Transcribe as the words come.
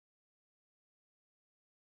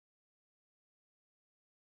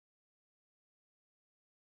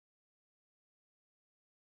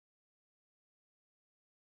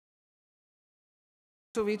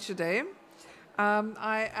To reach today.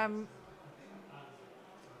 I am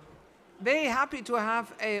very happy to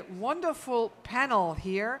have a wonderful panel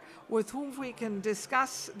here with whom we can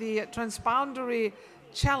discuss the transboundary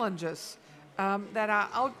challenges that are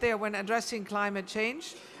out there when addressing climate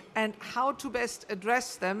change and how to best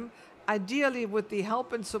address them, ideally with the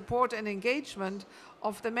help and support and engagement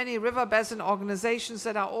of the many river basin organizations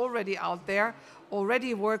that are already out there,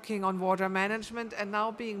 already working on water management and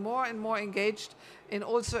now being more and more engaged in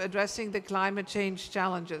also addressing the climate change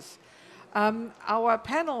challenges. Our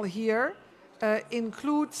panel here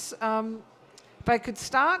includes, if I could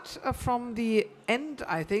start from the end,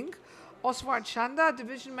 I think, Oswald Chanda,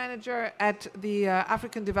 Division Manager at the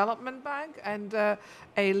African Development Bank and a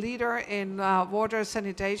leader in water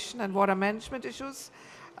sanitation and water management issues.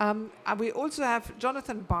 We also have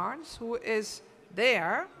Jonathan Barnes, who is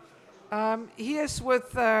there. He is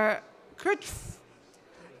with CRITF.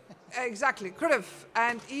 Exactly, CRITF,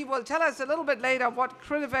 and he will tell us a little bit later what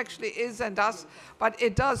CRITF actually is and does, but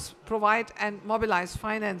it does provide and mobilize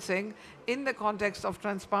financing in the context of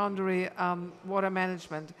transboundary water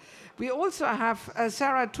management. We also have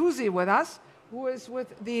Sarah Tusi with us, who is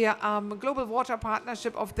with the Global Water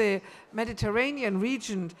Partnership of the Mediterranean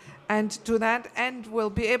region, and to that end will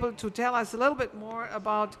be able to tell us a little bit more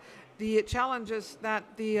about the challenges that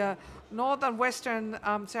the northern western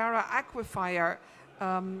Sahara aquifer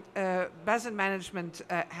basin management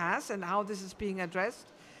has and how this is being addressed.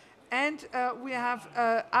 And we have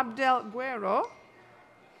Abdel Guerro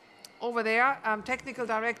over there, Technical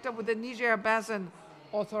Director with the Niger Basin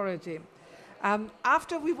Authority.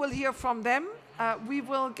 After we will hear from them, we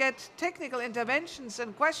will get technical interventions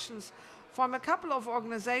and questions from a couple of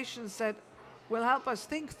organizations that will help us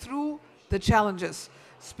think through the challenges.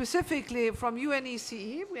 Specifically from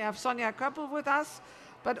UNECE, we have Sonia Köppel with us,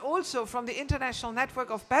 but also from the International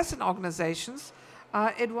Network of Basin Organizations.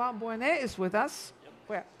 Edouard Boinet is with us. Yep.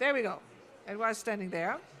 Where? There we go. Edouard is standing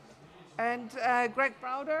there. And Greg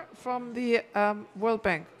Browder from the World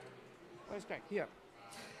Bank. Where's Greg? Here.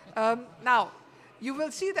 Now, you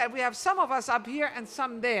will see that we have some of us up here and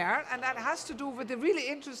some there, and that has to do with the really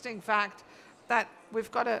interesting fact that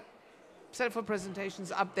we've got a set of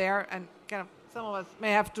presentations up there, and kind of some of us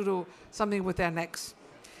may have to do something with their necks.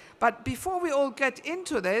 But before we all get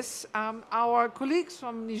into this, our colleagues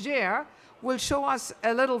from Niger will show us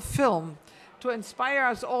a little film to inspire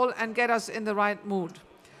us all and get us in the right mood.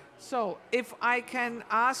 So if I can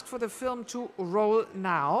ask for the film to roll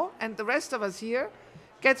now, and the rest of us here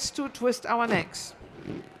gets to twist our necks.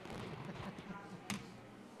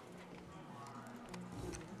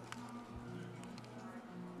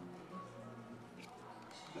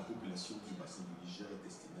 La population du bassin du Niger est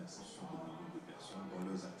estimée à 162 millions de personnes dont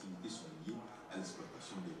leurs activités sont liées à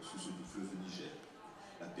l'exploitation des ressources du fleuve Niger.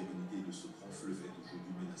 La pérennité de ce grand fleuve est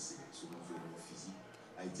aujourd'hui menacée. Son environnement physique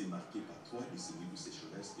a été marqué par 3 décennies de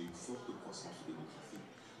sécheresse et une forte croissance démographique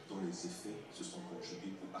dont les effets se sont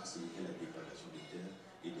conjugués pour accélérer la dégradation des terres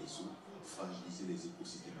et des eaux, fragiliser les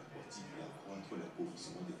écosystèmes aquatiques et accroître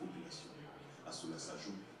l'appauvrissement des populations. À cela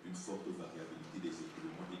s'ajoute une forte variabilité des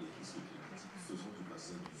écoulements et des risques climatiques faisant du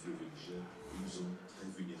bassin du fleuve Niger une zone très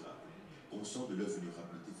vulnérable. Conscients de leur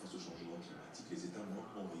vulnérabilité face au changement climatique, les États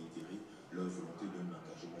membres ont réitéré leur volonté d'un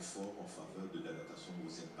engagement fort en faveur de l'adaptation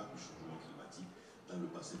aux impacts du changement climatique dans le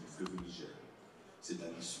bassin du fleuve Niger. C'est à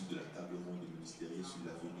l'issue de la table ronde ministérielle sur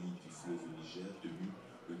l'avenir du fleuve Niger tenue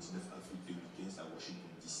le 19 avril 2015 à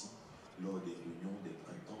Washington DC, lors des réunions des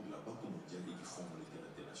printemps de la Banque mondiale et du Fonds monétaire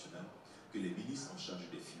international, que les ministres en charge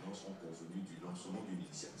des finances ont convenu du lancement d'une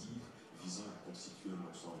initiative visant à constituer un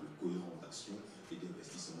ensemble cohérent d'actions et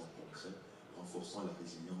d'investissements concrets renforçant la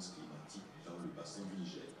résilience climatique dans le bassin du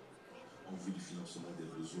Niger. En vue du financement des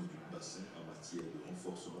besoins du bassin en matière de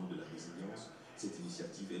renforcement de la résilience, cette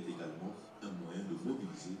initiative est également un moyen de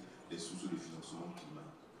mobiliser les sources de financement climat.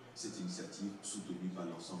 Cette initiative, soutenue par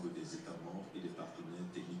l'ensemble des États membres et des partenaires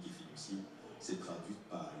techniques et financiers, s'est traduite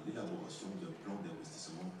par l'élaboration d'un plan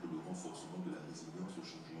d'investissement pour le renforcement de la résilience au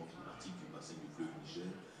changement climatique du bassin du fleuve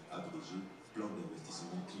Niger, abrégé Plan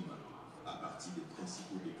d'investissement climat, à partir des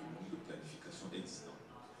principaux documents de planification existants.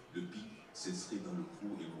 Le PIC s'inscrit dans le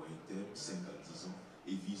court et moyen terme, 5 à 10 ans,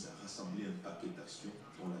 et vise à rassembler un paquet d'actions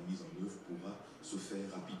dont la mise en œuvre pourra se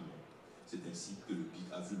faire rapidement. C'est ainsi que le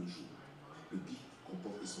PIC a vu le jour. Le PIC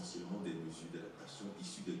comporte essentiellement des mesures d'adaptation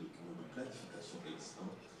issues des documents de planification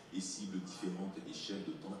existants et cible différentes échelles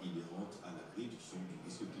de temps inhérentes à la réduction du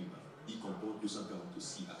risque climat. Il comporte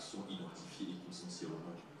 246 actions identifiées et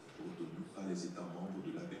consensuellement retenues par les États membres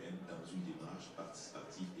de l'ABN dans une démarche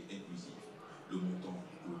participative et inclusive. Le montant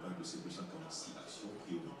global de ces 246 actions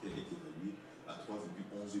prioritaires est évalué à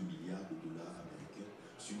 3,11 milliards de dollars américains,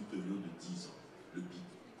 Sur une période de 10 ans, le PIC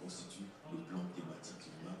constitue le plan thématique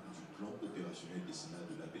climat du plan opérationnel décennal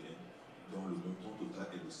de l'ABN, dont le montant total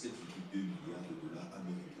est de 7,2 milliards de dollars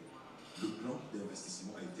américains. Le plan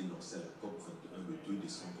d'investissement a été lancé à la COP24 le 2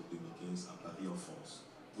 décembre 2015 à Paris, en France,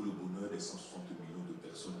 pour le bonheur des 160 millions de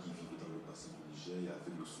personnes qui vivent dans le bassin du Niger, et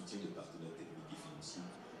avec le soutien des partenaires techniques et financiers.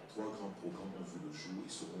 3 grands programmes ont vu le jour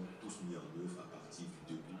et seront tous mis en œuvre à partir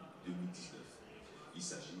du début 2019. Il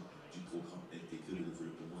s'agit du programme intégré de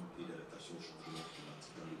développement et d'adaptation au changement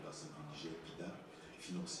climatique dans le bassin du Niger, PIDA,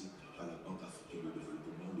 financé par la Banque africaine de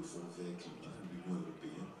développement, le Fonds vert climat, l'Union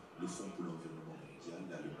européenne, le Fonds pour l'environnement mondial,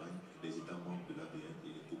 l'Allemagne, les États membres de l'ABN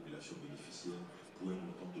et les populations bénéficiaires, pour un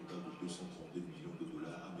montant total de 232 millions de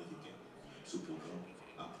dollars américains. Ce programme,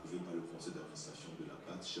 approuvé par le conseil d'administration de la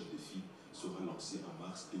PAD, chef de file, sera lancé en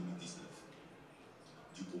mars 2019.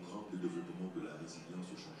 Du programme de développement de la résilience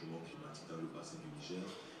au changement climatique dans le bassin du Niger,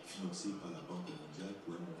 financé par la Banque mondiale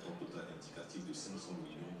pour un montant total indicatif de 500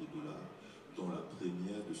 millions de dollars, dont la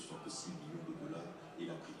première de 66 millions de dollars et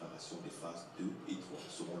la préparation des phases 2 et 3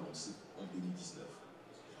 seront lancées en 2019.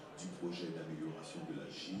 Du projet d'amélioration de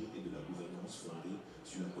la GIR et de la gouvernance fondée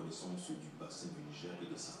sur la connaissance du bassin du Niger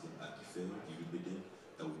et des systèmes aquifères du Lubeden,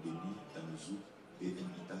 Taoudéni, Tanouzou,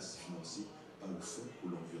 BNITAS, financé par le Fonds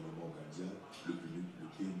pour l'environnement mondial, le PNUD, le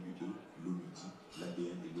PNUE, l'ONUDI,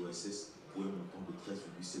 l'ABN et l'OSS pour un montant de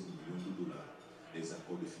 13,7 millions de dollars. Les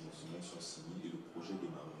accords de financement sont signés et le projet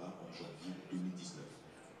démarrera en janvier 2019.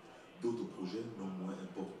 D'autres projets non moins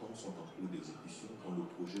importants sont en cours d'exécution, comme le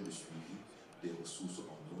projet de suivi des ressources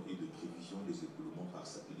en eau et de prévision des écoulements par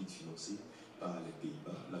satellite financé par les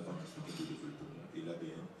Pays-Bas, la Banque africaine de développement et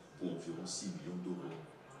l'ABN pour environ 6 millions d'euros.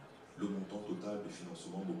 Le montant total de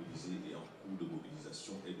financement mobilisé et en cours de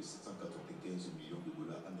mobilisation est de 795 millions de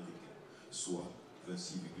dollars américains, soit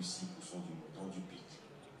 26,6% du montant du PIC.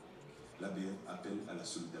 L'ABN appelle à la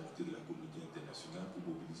solidarité de la communauté internationale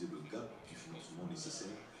pour mobiliser le gap du financement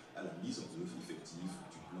nécessaire à la mise en œuvre effective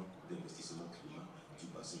du plan d'investissement climat du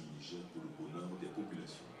bassin du Niger pour le bonheur des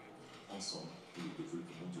populations. Ensemble pour le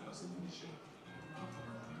développement du bassin du Niger.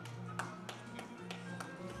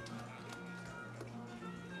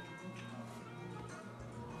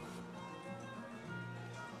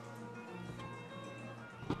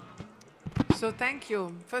 So thank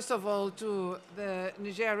you, first of all, to the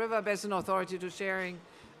Niger River Basin Authority to sharing,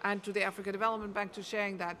 and to the Africa Development Bank to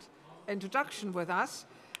sharing that introduction with us.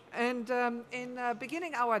 And in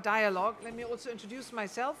beginning our dialogue, let me also introduce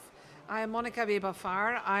myself. I am Monica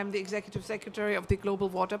Weber-Fahr. I'm the Executive Secretary of the Global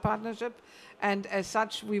Water Partnership. And as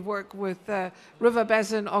such, we work with river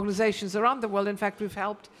basin organizations around the world. In fact, we've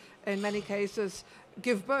helped, in many cases,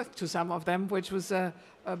 give birth to some of them, which was a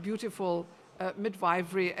beautiful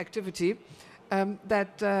midwifery activity.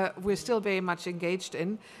 That we're still very much engaged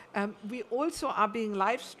in. We also are being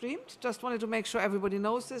live streamed. Just wanted to make sure everybody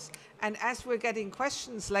knows this. And as we're getting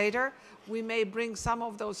questions later, we may bring some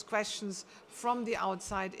of those questions from the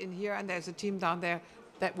outside in here, and there's a team down there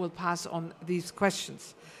that will pass on these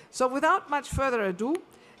questions. So without much further ado,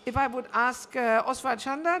 if I would ask Oswald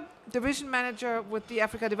Chanda, Division Manager with the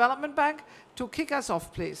Africa Development Bank, to kick us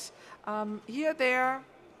off, please. Here, there,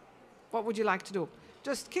 what would you like to do?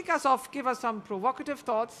 Just kick us off, give us some provocative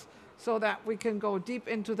thoughts so that we can go deep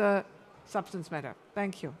into the substance matter.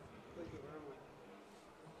 Thank you. Thank you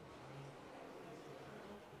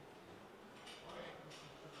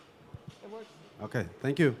very much. Okay,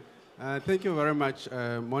 thank you. Thank you very much,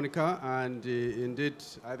 Monica. And indeed,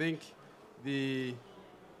 I think the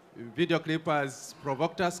video clip has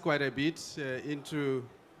provoked us quite a bit into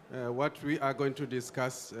what we are going to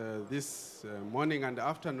discuss this morning and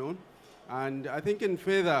afternoon. And I think in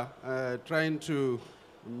further trying to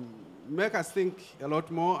make us think a lot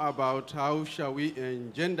more about how shall we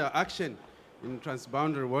engender action in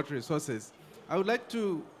transboundary water resources, I would like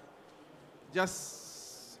to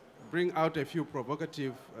just bring out a few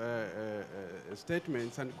provocative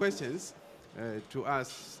statements and questions to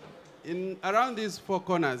us. Around these four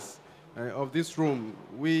corners of this room,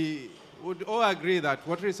 we would all agree that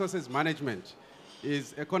water resources management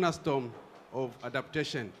is a cornerstone of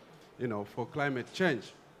adaptation, for climate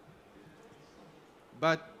change.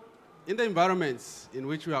 But in the environments in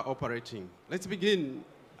which we are operating, let's begin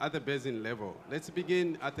at the basin level. Let's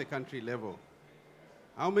begin at the country level.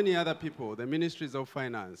 How many other people, the ministries of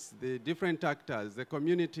finance, the different actors, the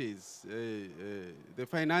communities, the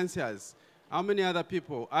financiers, how many other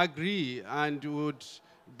people agree and would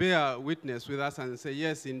bear witness with us and say,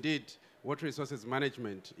 yes, indeed, water resources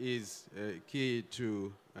management is key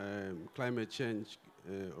to climate change,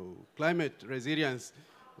 climate resilience,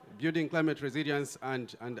 building climate resilience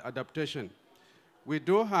and adaptation? we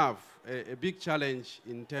do have a big challenge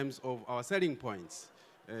in terms of our selling points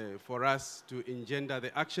for us to engender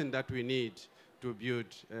the action that we need to build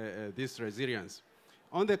this resilience.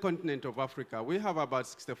 On the continent of Africa, we have about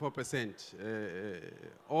 64%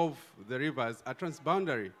 of the rivers are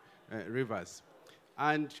transboundary rivers.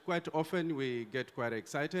 And quite often we get quite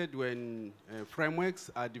excited when frameworks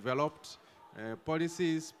are developed,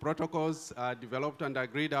 policies, protocols are developed and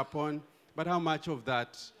agreed upon, but how much of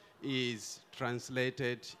that is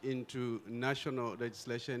translated into national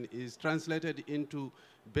legislation, is translated into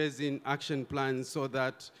basin action plans so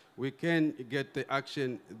that we can get the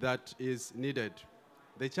action that is needed.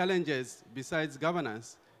 The challenges, besides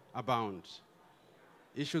governance, abound.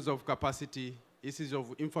 Issues of capacity, issues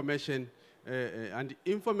of information, and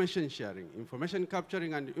information sharing, information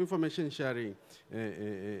capturing and information sharing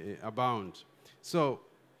abound. So,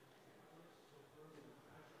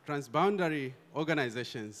 transboundary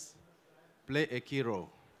organizations play a key role.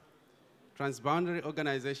 Transboundary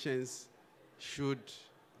organizations should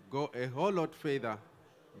go a whole lot further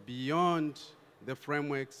beyond the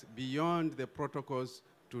frameworks, beyond the protocols,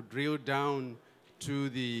 to drill down to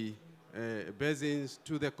the basins,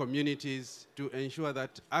 to the communities, to ensure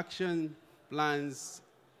that action plans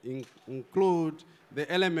include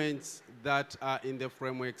the elements that are in the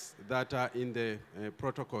frameworks, that are in the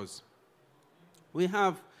protocols. We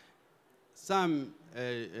have some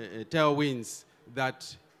tailwinds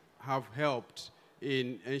that have helped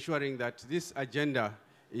in ensuring that this agenda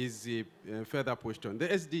is further pushed on. The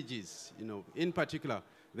SDGs, in particular,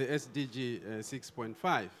 the SDG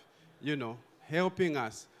 6.5, helping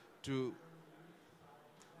us to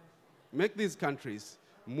make these countries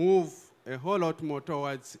move a whole lot more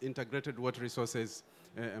towards integrated water resources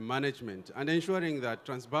management and ensuring that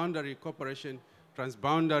transboundary cooperation,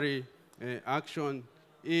 transboundary action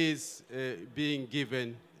is being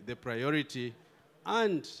given the priority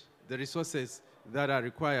and the resources that are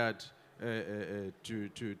required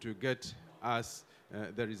to get us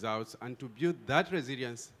the results and to build that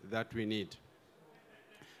resilience that we need.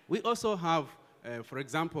 We also have, for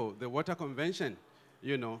example, the Water Convention.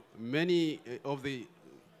 Many of the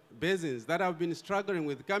basins that have been struggling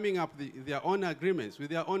with coming up with their own agreements,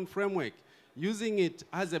 with their own framework, using it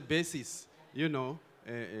as a basis,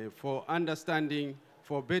 for understanding,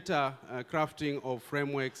 for better crafting of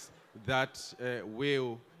frameworks that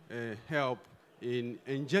will help in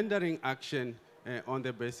engendering action on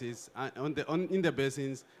the basis, in the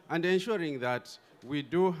basins, and ensuring that we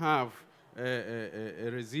do have a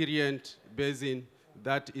resilient basin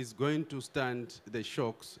that is going to stand the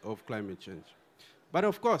shocks of climate change. But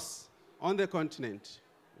of course, on the continent,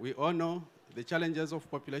 we all know the challenges of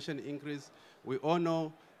population increase. We all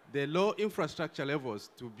know the low infrastructure levels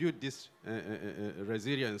to build this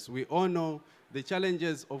resilience. We all know the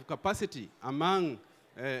challenges of capacity among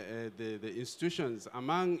the institutions,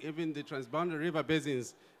 among even the transboundary river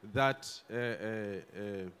basins that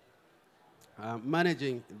are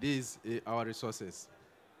managing these, our resources.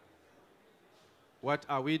 What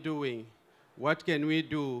are we doing? What can we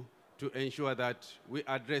do to ensure that we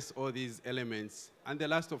address all these elements? And the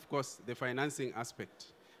last, of course, the financing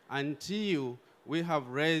aspect. Until we have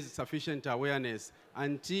raised sufficient awareness,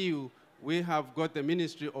 until we have got the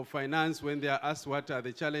Ministry of Finance when they are asked what are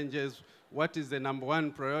the challenges, what is the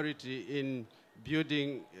 #1 priority in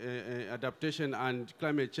building adaptation and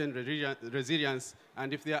climate change resilience,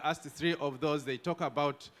 and if they are asked 3 of those, they talk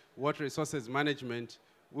about water resources management,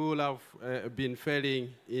 we will have been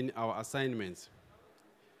failing in our assignments.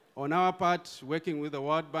 On our part, working with the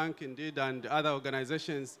World Bank, indeed, and other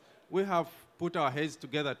organizations, we have put our heads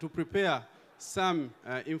together to prepare some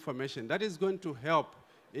information that is going to help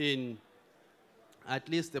in at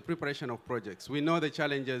least the preparation of projects. We know the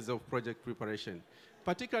challenges of project preparation,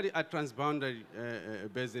 particularly at transboundary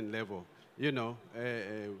basin level,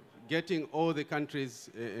 getting all the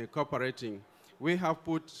countries cooperating. We have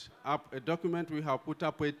put up a document, we have put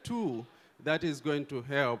up a tool that is going to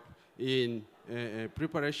help in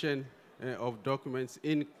preparation of documents,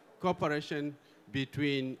 in cooperation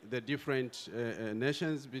between the different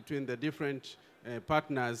nations, between the different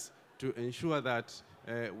partners, to ensure that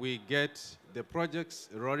we get the projects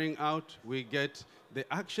rolling out, we get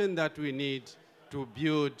the action that we need to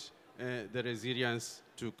build the resilience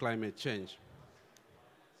to climate change.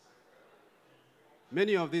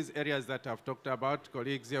 Many of these areas that I've talked about,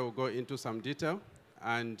 colleagues here will go into some detail,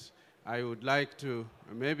 and I would like to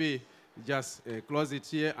maybe just close it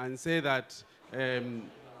here and say that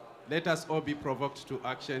let us all be provoked to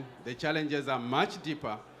action. The challenges are much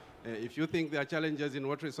deeper. If you think there are challenges in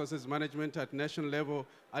water resources management at national level,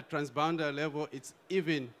 at transboundary level, it's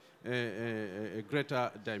even a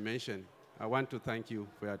greater dimension. I want to thank you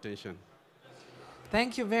for your attention.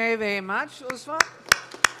 Thank you very, very much, Usman.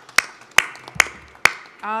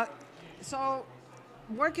 So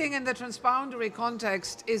working in the transboundary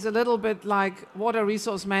context is a little bit like water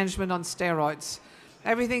resource management on steroids.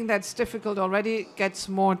 Everything that's difficult already gets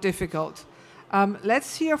more difficult.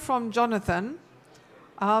 Let's hear from Jonathan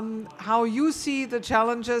how you see the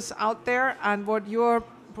challenges out there and what you're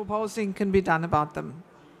proposing can be done about them.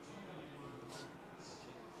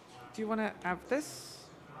 Do you want to have this?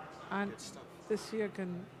 And this here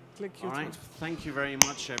can click you. All right, thank you very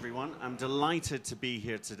much, everyone. I'm delighted to be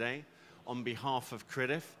here today on behalf of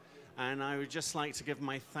CRIDIF, and I would just like to give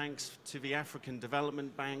my thanks to the African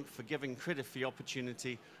Development Bank for giving CRIDIF the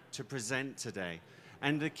opportunity to present today.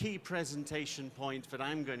 And the key presentation point that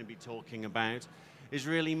I'm going to be talking about is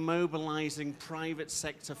really mobilizing private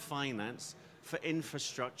sector finance for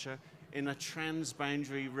infrastructure in a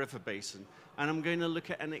transboundary river basin. And I'm going to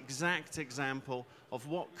look at an exact example of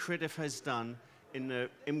what CRIDIF has done in the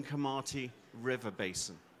Imkamati River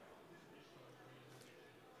Basin.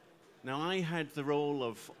 Now, I had the role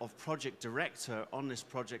of project director on this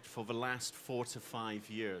project for the last 4 to 5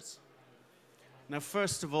 years. Now,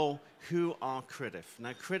 first of all, who are CRIDIF?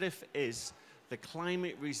 Now, CRIDIF is the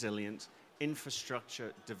Climate Resilient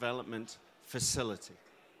Infrastructure Development Facility.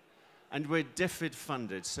 And we're DFID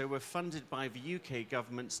funded, so we're funded by the UK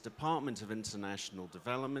government's Department of International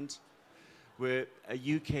Development. We're a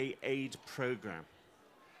UK aid program.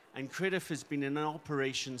 And CRIDIF has been in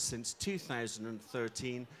operation since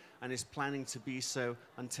 2013 and is planning to be so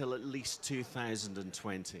until at least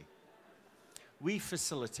 2020. We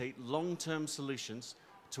facilitate long-term solutions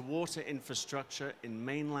to water infrastructure in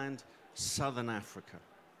mainland Southern Africa.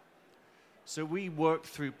 So we work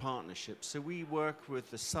through partnerships. So we work with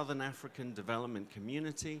the Southern African Development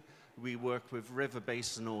Community. We work with river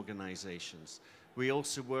basin organizations. We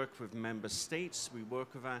also work with member states. We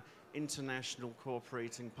work with our international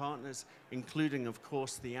cooperating partners, including, of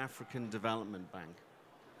course, the African Development Bank.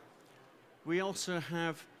 We also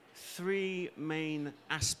have 3 main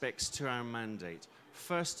aspects to our mandate.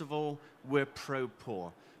 First of all, we're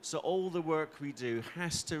pro-poor. So all the work we do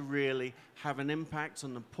has to really have an impact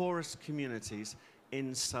on the poorest communities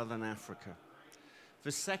in Southern Africa.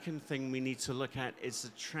 The second thing we need to look at is the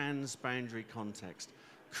transboundary context.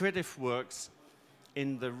 CRIDIF works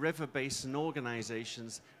in the river basin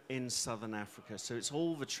organizations in Southern Africa. So it's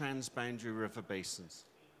all the transboundary river basins.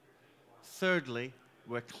 Thirdly,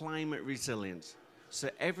 we're climate resilient. So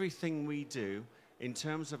everything we do in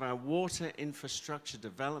terms of our water infrastructure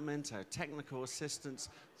development, our technical assistance,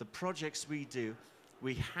 the projects we do,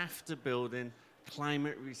 we have to build in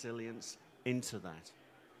climate resilience into that.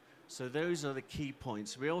 So those are the key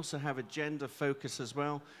points. We also have a gender focus as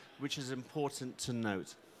well, which is important to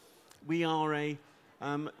note. We've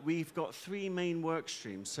got 3 main work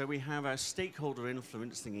streams. So we have our stakeholder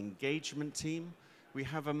influencing engagement team. We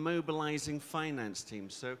have a mobilizing finance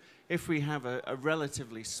team. So if we have a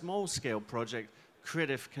relatively small scale project,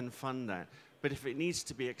 CRIDIF can fund that. But if it needs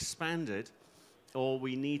to be expanded, or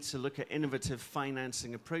we need to look at innovative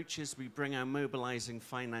financing approaches, we bring our mobilizing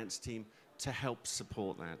finance team to help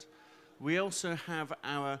support that. We also have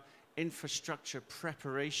our infrastructure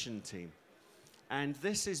preparation team. And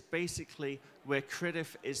this is basically where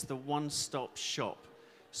CRIDIF is the one-stop shop.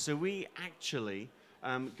 So we actually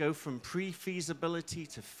go from pre-feasibility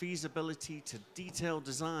to feasibility to detailed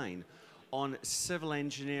design on civil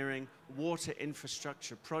engineering, water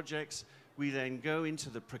infrastructure projects. We then go into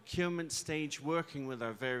the procurement stage working with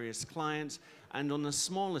our various clients, and on the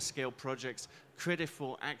smaller scale projects, CRIDIF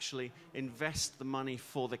will actually invest the money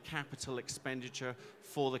for the capital expenditure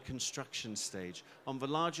for the construction stage. On the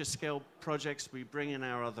larger scale projects, we bring in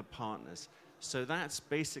our other partners. So that's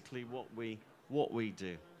basically what we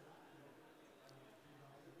do.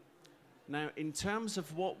 Now, in terms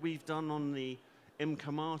of what we've done on the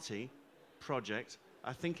Imkamati project,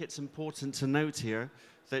 I think it's important to note here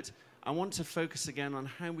that I want to focus again on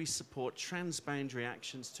how we support transboundary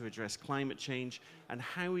actions to address climate change and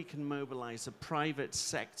how we can mobilize the private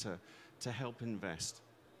sector to help invest.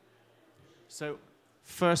 So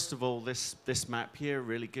first of all, this map here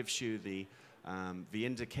really gives you the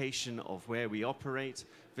indication of where we operate.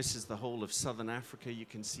 This is the whole of Southern Africa you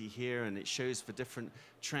can see here, and it shows the different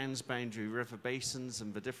transboundary river basins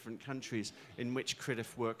and the different countries in which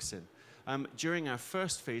CRIDIF works in. During our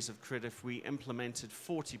first phase of CRIDIF, we implemented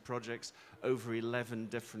 40 projects over 11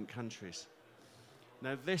 different countries.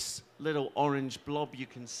 Now, this little orange blob you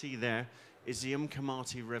can see there is the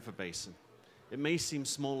Imkamati River Basin. It may seem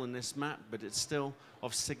small in this map, but it's still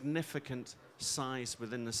of significant size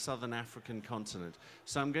within the Southern African continent.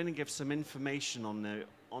 So I'm going to give some information on the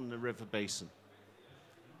on the river basin.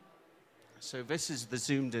 So this is the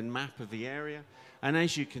zoomed in map of the area. And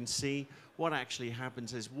as you can see, what actually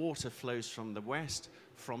happens is water flows from the west,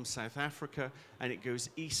 from South Africa, and it goes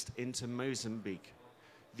east into Mozambique.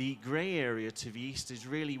 The gray area to the east is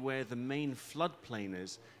really where the main floodplain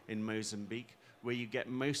is in Mozambique, where you get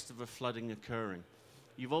most of the flooding occurring.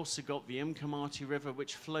 You've also got the Mkamati River,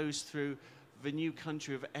 which flows through the new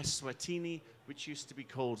country of Eswatini, which used to be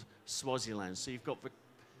called Swaziland. So you've got the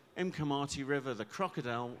Mkamati River, the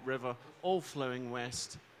Crocodile River, all flowing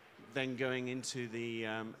west, then going into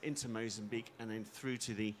Mozambique and then through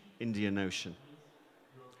to the Indian Ocean.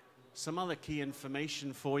 Some other key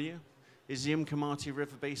information for you is the Mkamati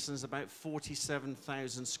River Basin is about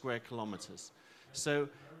 47,000 square kilometers. So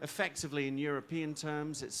effectively in European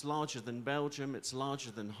terms, it's larger than Belgium, it's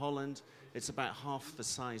larger than Holland, it's about half the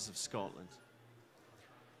size of Scotland.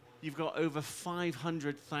 You've got over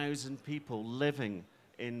 500,000 people living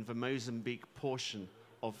in the Mozambique portion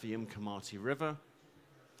of the Mkamati River,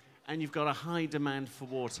 and you've got a high demand for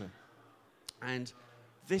water. And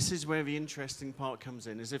this is where the interesting part comes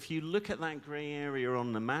in, is if you look at that gray area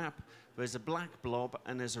on the map, there's a black blob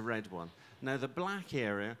and there's a red one. Now the black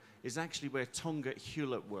area is actually where Tonga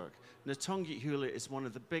Hewlett work. Now Tonga Hewlett is one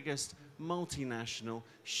of the biggest multinational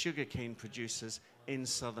sugarcane producers in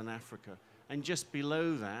southern Africa. And just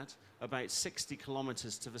below that, about 60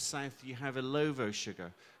 kilometers to the south, you have Ilovo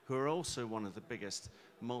Sugar, who are also one of the biggest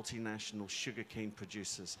multinational sugarcane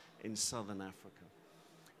producers in southern Africa.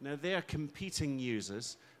 Now, they're competing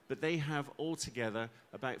users, but they have altogether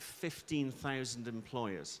about 15,000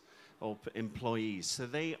 employees. So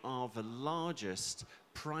they are the largest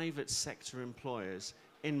private sector employers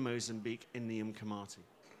in Mozambique in the Mkamati.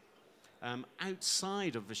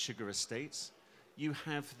 Outside of the sugar estates, you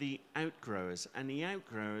have the outgrowers, and the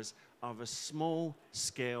outgrowers are the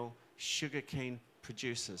small-scale sugarcane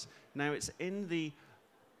producers. Now, it's in the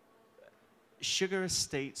sugar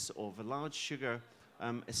estates or the large sugar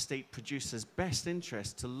estate producers' best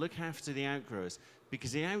interest to look after the outgrowers,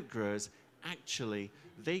 because the outgrowers actually,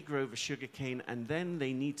 they grow the sugarcane and then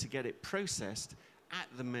they need to get it processed at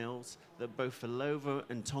the mills that both Ilovo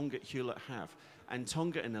and Tonga Hewlett have. And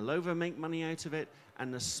Tonga and Ilovo make money out of it,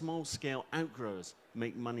 and the small-scale outgrowers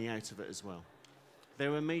make money out of it as well. There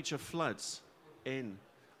were major floods in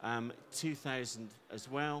 2000 as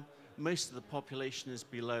well. Most of the population is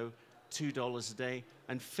below $2 a day,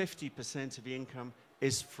 and 50% of the income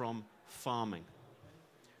is from farming.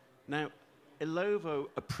 Now, Ilovo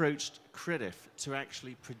approached CRIDIF to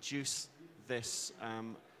actually produce this,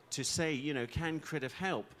 to say, you know, can CRIDIF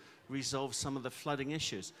help resolve some of the flooding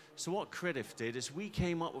issues? So what CRIDIF did is we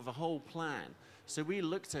came up with a whole plan. So we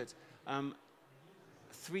looked at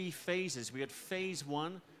 3 phases. We had phase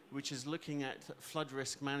 1, which is looking at flood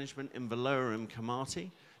risk management in the lower Mkamati,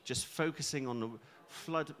 just focusing on the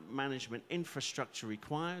flood management infrastructure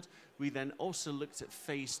required. We then also looked at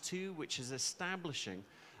phase 2, which is establishing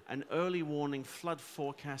an early warning flood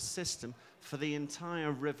forecast system for the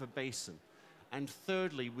entire river basin. And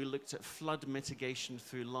thirdly, we looked at flood mitigation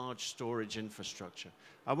through large storage infrastructure.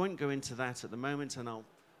 I won't go into that at the moment, and I'll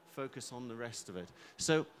focus on the rest of it.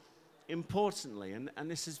 So importantly, and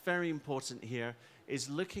this is very important here, is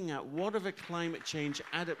looking at what are the climate change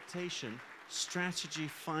adaptation strategy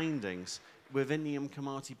findings within the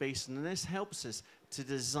Mkamati Basin, and this helps us to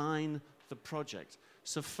design the project.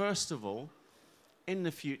 So first of all, in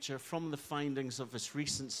the future, from the findings of this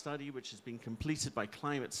recent study, which has been completed by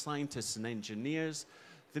climate scientists and engineers,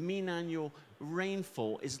 the mean annual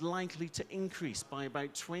rainfall is likely to increase by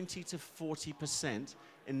about 20 to 40%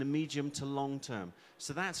 in the medium to long term.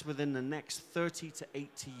 So that's within the next 30 to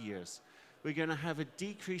 80 years. We're going to have a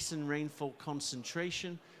decrease in rainfall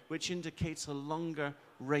concentration, which indicates a longer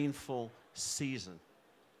rainfall season.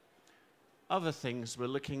 Other things we're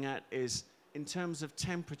looking at is in terms of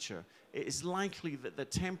temperature. It is likely that the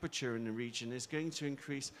temperature in the region is going to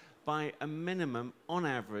increase by a minimum, on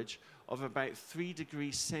average, of about 3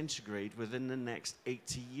 degrees centigrade within the next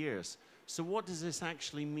 80 years. So what does this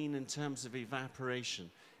actually mean in terms of evaporation?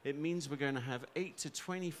 It means we're going to have 8 to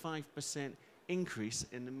 25% increase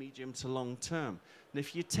in the medium to long term. And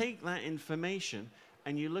if you take that information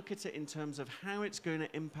and you look at it in terms of how it's going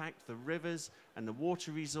to impact the rivers and the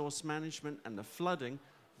water resource management and the flooding,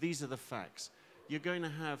 these are the facts. You're going to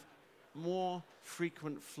have more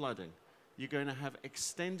frequent flooding. You're going to have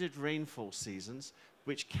extended rainfall seasons,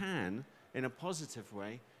 which can, in a positive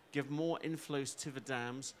way, give more inflows to the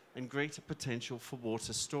dams and greater potential for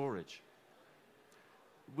water storage.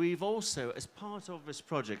 We've also, as part of this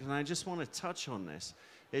project, and I just want to touch on this,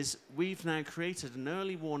 is we've now created an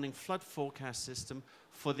early warning flood forecast system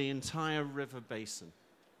for the entire river basin.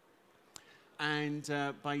 And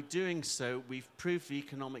by doing so, we've proved the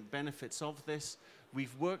economic benefits of this.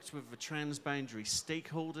 We've worked with the transboundary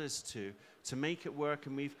stakeholders to make it work,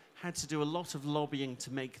 and we've had to do a lot of lobbying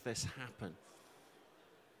to make this happen.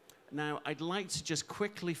 Now, I'd like to just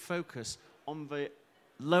quickly focus on the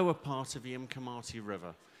lower part of the Imkamati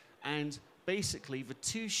River. And basically, the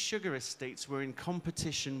two sugar estates were in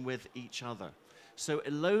competition with each other. So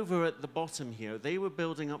Ilova at the bottom here, they were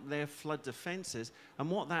building up their flood defenses,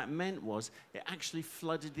 and what that meant was it actually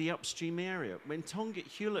flooded the upstream area. When Tonga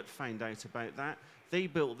Hewlett found out about that, they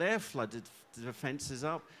built their flooded defenses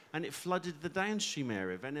up, and it flooded the downstream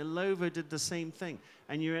area. Then Ilova did the same thing,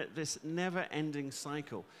 and you're at this never-ending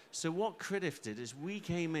cycle. So what CRIDIF did is we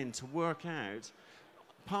came in to work out,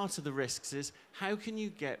 part of the risks is, how can you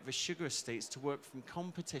get the sugar estates to work from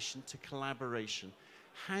competition to collaboration?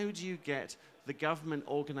 How do you get the government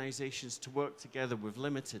organizations to work together with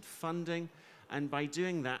limited funding? And by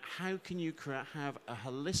doing that, how can you have a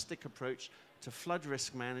holistic approach to flood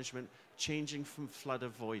risk management, changing from flood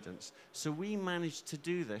avoidance? So we managed to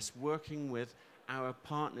do this working with our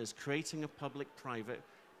partners, creating a public-private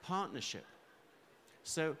partnership.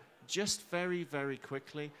 So just very, very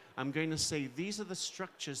quickly, I'm going to say these are the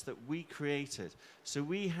structures that we created. So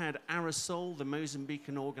we had Arasol, the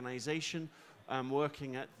Mozambican organization,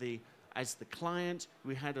 working as the client.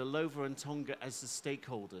 We had Ilova and Tonga as the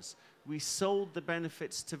stakeholders. We sold the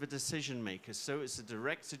benefits to the decision makers. So it's the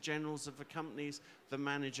director generals of the companies, the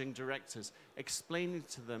managing directors, explaining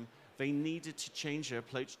to them they needed to change their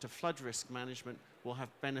approach to flood risk management will have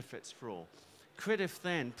benefits for all. CRIDIF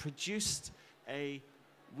then produced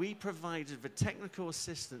we provided the technical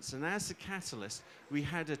assistance, and as a catalyst, we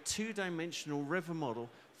had a two-dimensional river model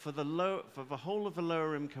for the whole of the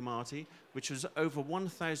lower Imkamati, which was over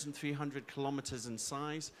 1,300 kilometers in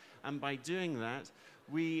size. And by doing that,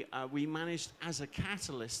 we managed, as a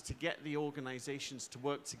catalyst, to get the organizations to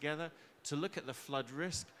work together to look at the flood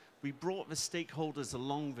risk. We brought the stakeholders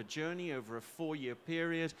along the journey over a 4-year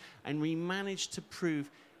period, and we managed to prove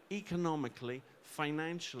economically,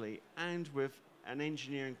 financially, and with an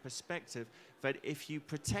engineering perspective that if you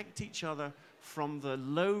protect each other from the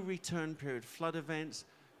low return period flood events,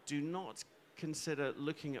 do not consider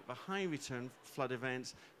looking at the high return flood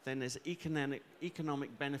events, then there's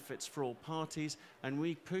economic benefits for all parties. And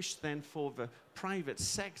we push then for the private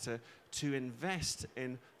sector to invest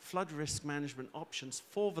in flood risk management options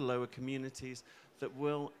for the lower communities that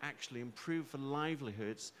will actually improve the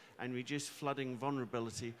livelihoods and reduce flooding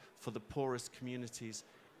vulnerability for the poorest communities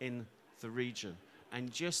in the region.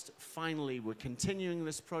 And just finally, we're continuing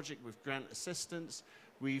this project with grant assistance.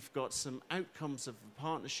 We've got some outcomes of the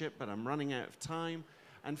partnership, but I'm running out of time.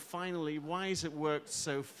 And finally, why has it worked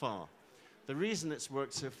so far? The reason it's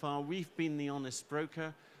worked so far, we've been the honest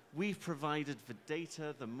broker. We've provided the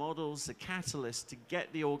data, the models, the catalyst to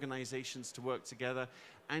get the organizations to work together.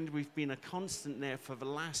 And we've been a constant there for the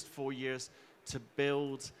last 4 years to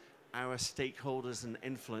build our stakeholders and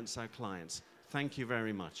influence our clients. Thank you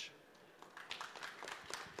very much.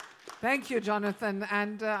 Thank you, Jonathan.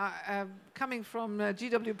 And coming from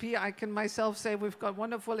GWP, I can myself say we've got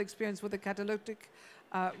wonderful experience with the catalytic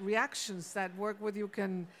reactions that work with you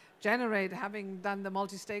can generate, having done the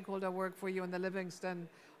multi-stakeholder work for you in the Livingston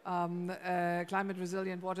Climate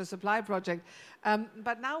Resilient Water Supply Project.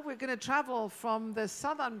 But now we're going to travel from the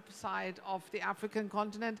southern side of the African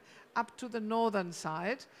continent up to the northern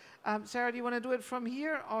side. Sarah, do you want to do it from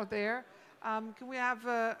here or there? Can we have,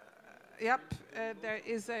 yep, there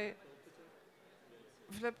is a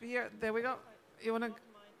flip here. There we go. You want to,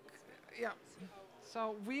 yeah.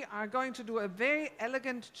 So we are going to do a very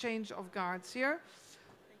elegant change of guards here.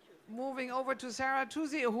 Moving over to Sarah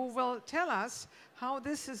Tusi, who will tell us how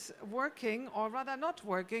this is working, or rather not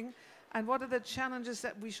working, and what are the challenges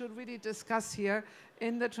that we should really discuss here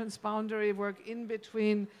in the transboundary work in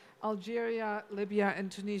between Algeria, Libya,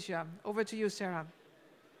 and Tunisia. Over to you, Sarah.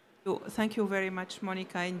 Thank you very much,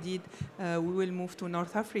 Monica. Indeed, we will move to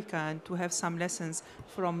North Africa and to have some lessons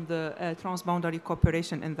from the transboundary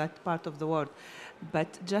cooperation in that part of the world.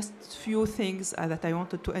 But just few things that I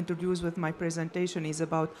wanted to introduce with my presentation is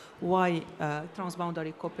about why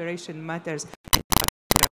transboundary cooperation matters.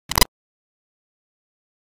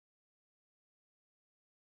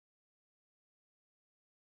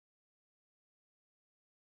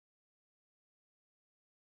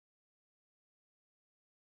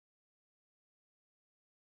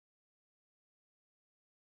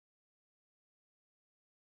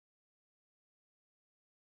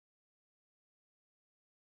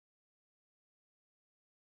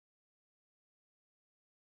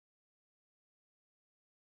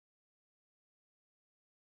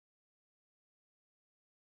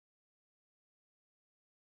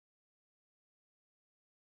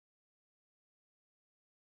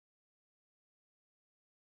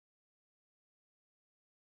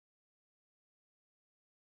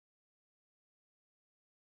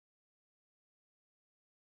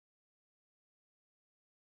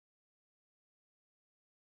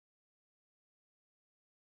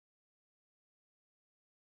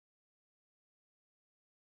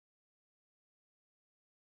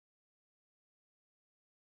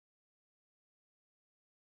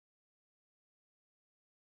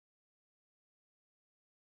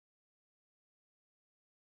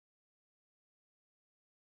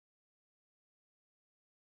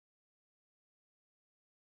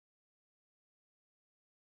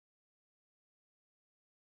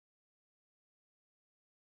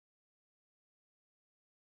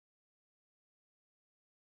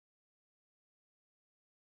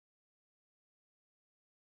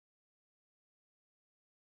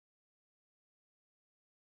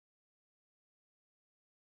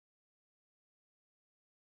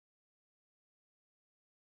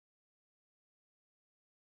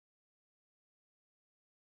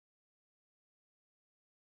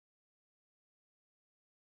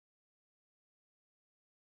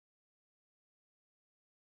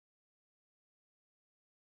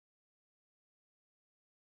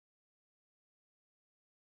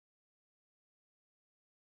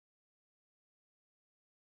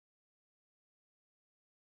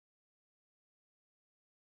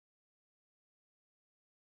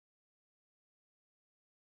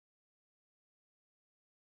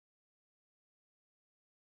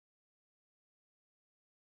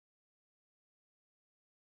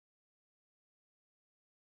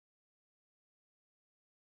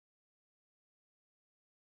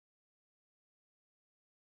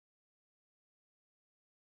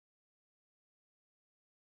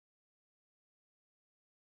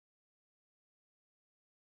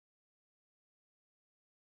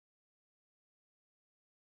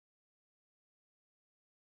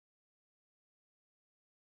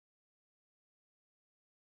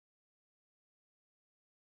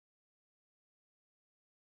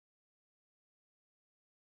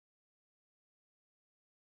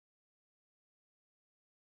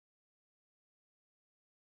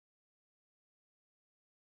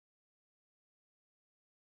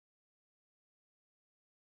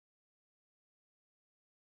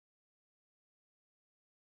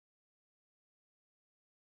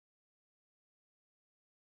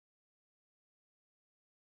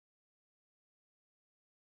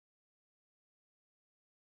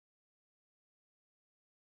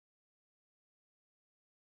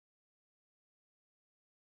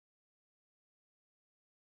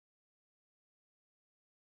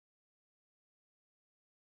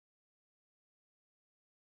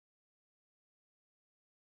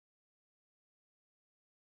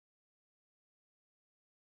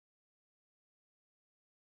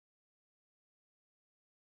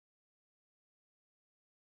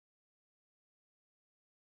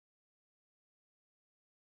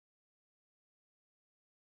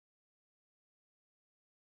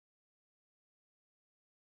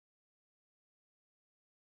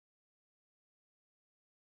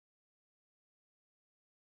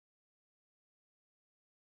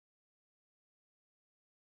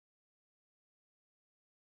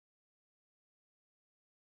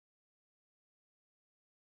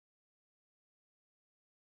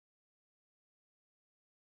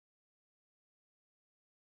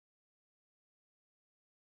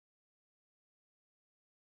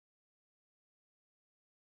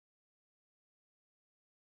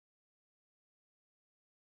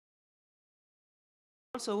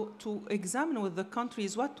 also to examine with the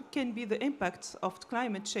countries what can be the impacts of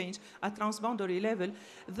climate change at transboundary level,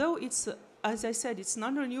 though it's as I said, it's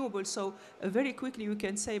non-renewable, so very quickly we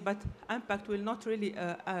can say, but impact will not really,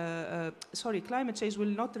 climate change will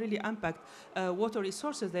not really impact water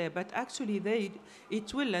resources there, but actually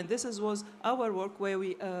it will, and this was our work where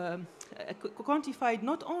we quantified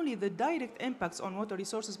not only the direct impacts on water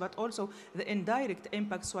resources, but also the indirect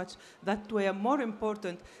impacts that were more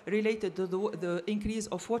important related to the increase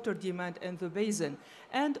of water demand in the basin.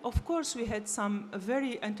 And of course, we had some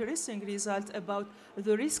very interesting results about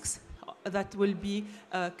the risks that will be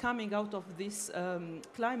coming out of this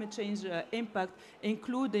climate change impact,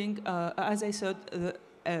 including, as I said,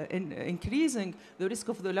 increasing the risk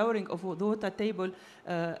of the lowering of the water table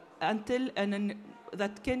until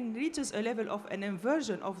that can reach a level of an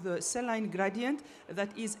inversion of the saline gradient that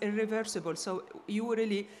is irreversible. So you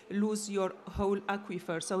really lose your whole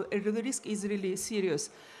aquifer. So the risk is really serious.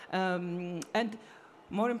 And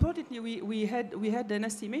more importantly, we had an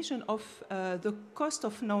estimation of the cost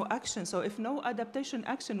of no action. So if no adaptation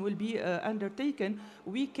action will be undertaken,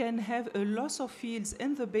 we can have a loss of fields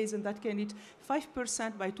in the basin that can reach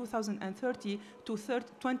 5% by 2030 to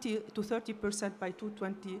 20 to 30% by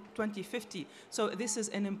 2050. So this is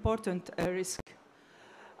an important risk.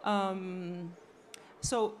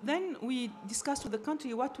 So then we discussed with the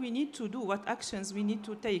country what we need to do, what actions we need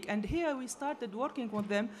to take. And here we started working with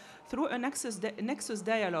them through a nexus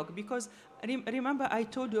dialogue, because remember I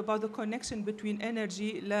told you about the connection between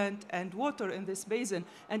energy, land, and water in this basin.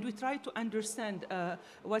 And we try to understand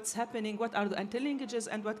what's happening, what are the interlinkages,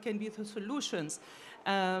 and what can be the solutions.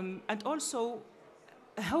 And also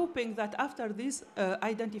hoping that after this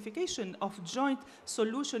identification of joint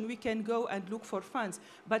solution, we can go and look for funds.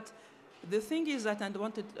 But the thing is that, and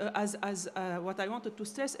what I wanted to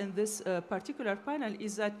stress in this particular panel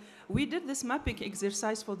is that we did this mapping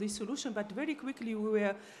exercise for this solution, but very quickly we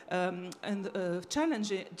were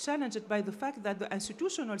challenged by the fact that the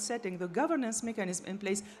institutional setting, the governance mechanism in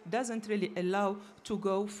place, doesn't really allow to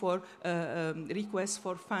go for requests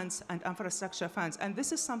for funds and infrastructure funds. And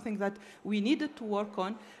this is something that we needed to work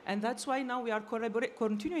on, and that's why now we are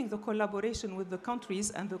continuing the collaboration with the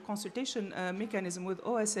countries and the consultation mechanism with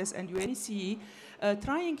OSS and UNECE,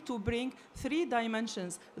 trying to bring three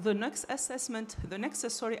dimensions: the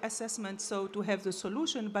necessary assessment, so to have the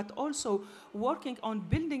solution, but also working on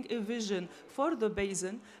building a vision for the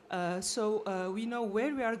basin, so we know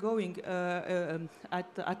where we are going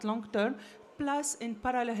at long term, plus in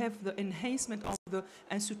parallel have the enhancement of the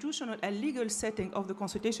institutional and legal setting of the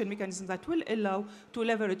consultation mechanism that will allow to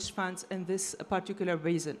leverage funds in this particular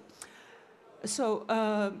basin. So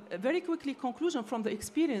very quickly, conclusion from the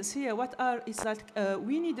experience here, is that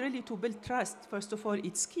we need really to build trust. First of all,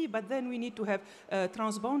 it's key, but then we need to have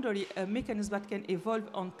transboundary mechanisms that can evolve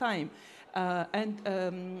on time.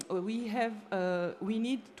 We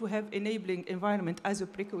need to have enabling environment as a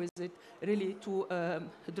prerequisite really to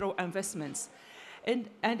draw investments.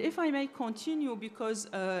 And if I may continue, because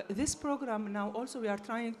this program now also we are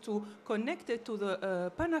trying to connect it to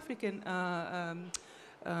the Pan-African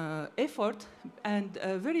effort, and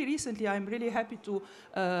very recently I'm really happy to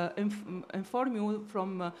inform you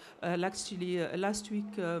from actually last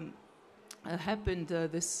week happened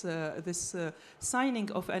this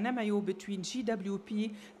signing of an MOU between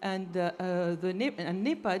GWP and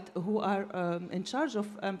NEPAD, who are in charge of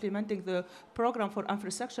implementing the program for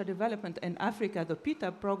infrastructure development in Africa, the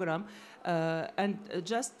PITA program. And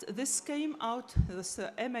just this came out, this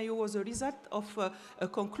MOU was a result of a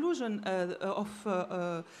conclusion of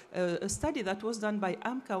a study that was done by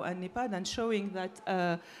AMCAO and NEPAD, and showing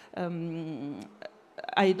that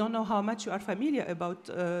I don't know how much you are familiar about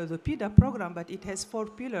the PIDA program, but it has 4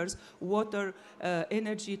 pillars: water,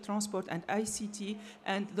 energy, transport, and ICT.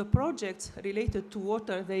 And the projects related to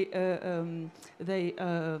water,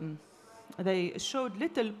 they showed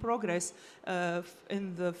little progress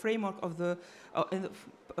in the framework of the,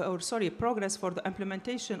 progress for the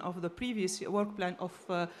implementation of the previous work plan of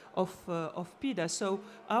PIDA. So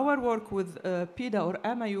our work with PIDA or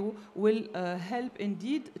MOU will help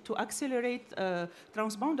indeed to accelerate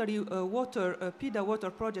transboundary PIDA water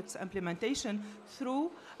projects implementation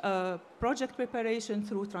through project preparation,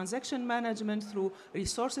 through transaction management, through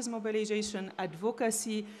resources mobilization,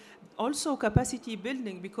 advocacy, also capacity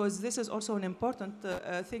building, because this is also an important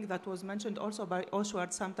thing that was mentioned also by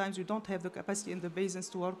Oshwart. Sometimes you don't have the capacity in the basins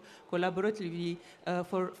to work collaboratively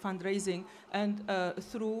for fundraising, and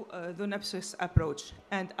through the NEPSIS approach.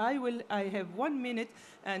 And I have 1 minute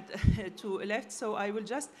and to left, so I will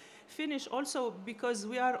just finish also because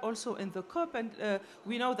we are also in the COP, and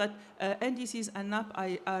we know that NDCs and NAP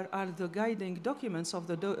are the guiding documents of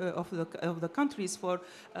the countries for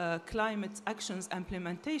climate actions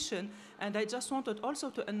implementation. And I just wanted also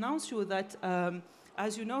to announce you that,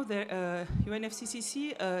 as you know, the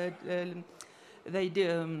UNFCCC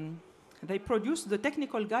they produced the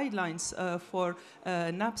technical guidelines for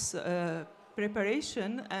NAP's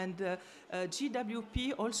preparation, and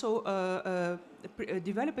GWP also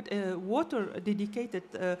developed a water-dedicated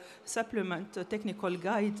supplement technical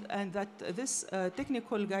guide, and that this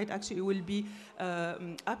technical guide actually will be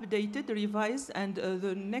updated, revised, and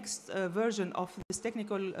the next version of this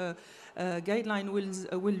technical guideline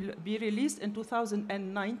will be released in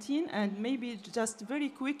 2019. And maybe just very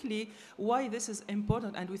quickly why this is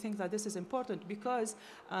important, and we think that this is important because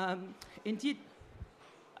indeed,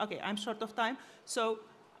 okay, I'm short of time, so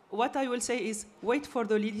what I will say is wait for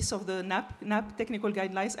the release of the NAP technical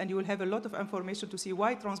guidelines, and you will have a lot of information to see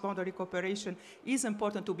why transboundary cooperation is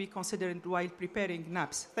important to be considered while preparing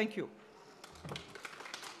NAPs. Thank you.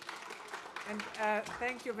 And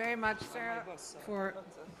thank you very much, Sarah,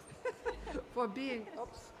 for being,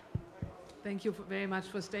 thank you very much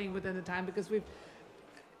for staying within the time, because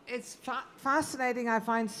it's fascinating, I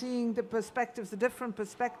find, seeing the perspectives, the different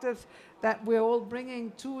perspectives that we're all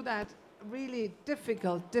bringing to that really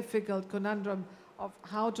difficult conundrum of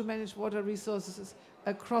how to manage water resources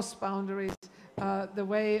across boundaries, the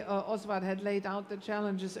way Oswald had laid out the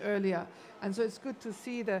challenges earlier. And so it's good to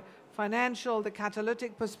see the financial, the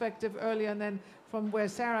catalytic perspective earlier, and then from where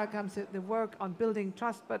Sarah comes, the work on building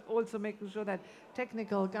trust, but also making sure that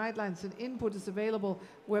technical guidelines and input is available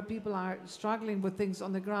where people are struggling with things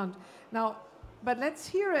on the ground. Now, but let's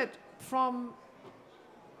hear it from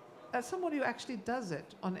someone who actually does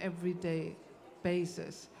it on an everyday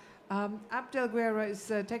basis. Abdel Guerra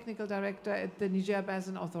is Technical Director at the Niger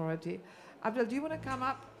Basin Authority. Abdel, do you want to come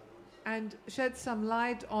up and shed some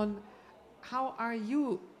light on how are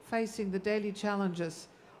you facing the daily challenges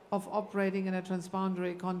of operating in a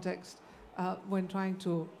transboundary context when trying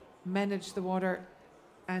to manage the water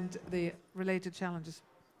and the related challenges?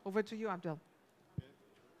 Over to you, Abdel.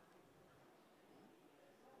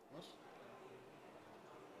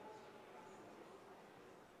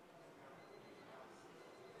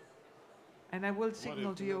 And I will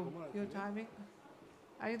signal to you your timing.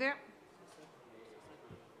 Are you there?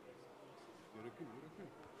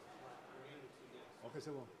 Ok,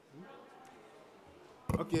 c'est bon.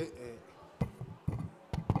 Ok.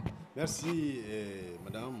 Merci,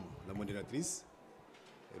 Madame la modératrice.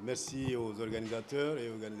 Et merci aux organisateurs et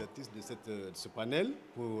organisatrices de ce panel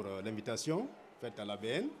pour l'invitation faite à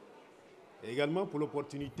l'ABN. Et également pour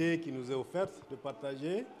l'opportunité qui nous est offerte de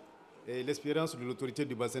partager l'expérience de l'autorité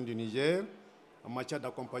du bassin du Niger en matière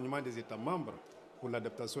d'accompagnement des États membres pour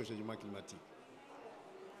l'adaptation au changement climatique.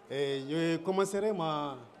 Et je commencerai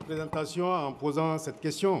ma présentation en posant cette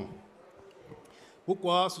question.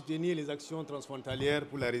 Pourquoi soutenir les actions transfrontalières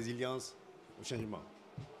pour la résilience au changement?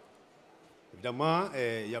 Évidemment,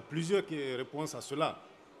 il y a plusieurs réponses à cela,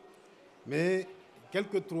 mais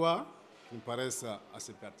quelques trois qui me paraissent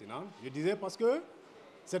assez pertinents. Je disais parce que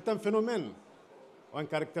certains phénomènes ont un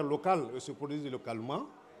caractère local et se produisent localement,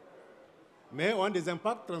 mais ont des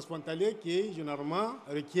impacts transfrontaliers qui, généralement,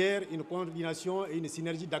 requièrent une coordination et une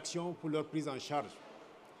synergie d'action pour leur prise en charge.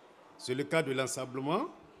 C'est le cas de l'ensablement,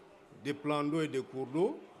 des plans d'eau et des cours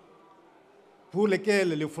d'eau, pour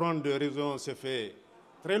lesquels le front de réseau se fait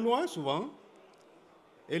très loin souvent,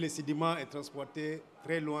 et le sédiment est transporté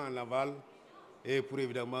très loin en aval, et pour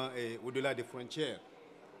évidemment au-delà des frontières.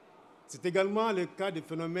 C'est également le cas de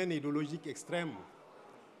phénomènes hydrologiques extrêmes,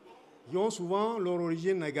 qui ont souvent leur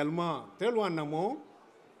origine également très loin en amont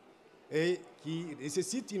et qui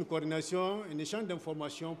nécessitent une coordination, un échange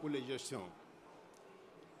d'informations pour les gestions.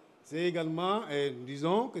 C'est également,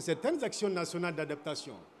 disons, que certaines actions nationales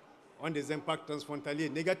d'adaptation ont des impacts transfrontaliers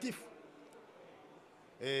négatifs.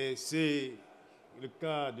 Et c'est le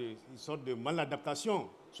cas d'une sorte de maladaptation.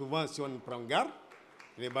 Souvent, si on prend garde,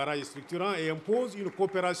 les barrages structurants et imposent une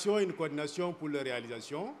coopération, une coordination pour leur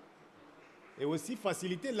réalisation, et aussi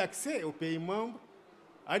faciliter l'accès aux pays membres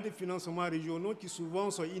à des financements régionaux qui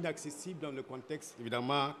souvent sont inaccessibles dans le contexte,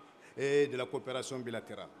 évidemment, de la coopération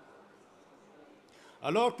bilatérale.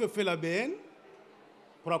 Alors, que fait l'ABN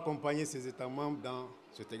pour accompagner ses États membres dans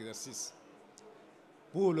cet exercice,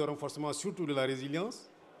 pour le renforcement surtout de la résilience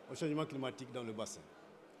au changement climatique dans le bassin?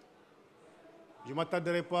 Je ne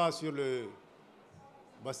m'attarderai pas sur le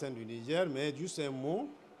bassin du Niger, mais juste un mot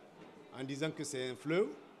en disant que c'est un fleuve,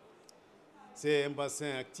 c'est un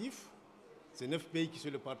bassin actif, c'est 9 pays qui se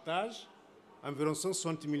le partagent, environ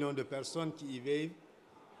 160 millions de personnes qui y vivent,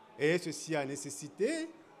 Et ceci a nécessité,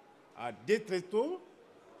 dès très tôt,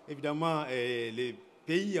 évidemment, les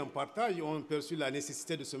pays en partage ont perçu la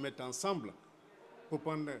nécessité de se mettre ensemble pour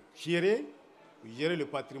gérer le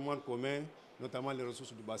patrimoine commun, notamment les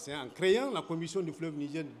ressources du bassin, en créant la commission du fleuve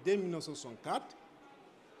Niger dès 1964.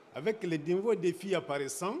 Avec les nouveaux défis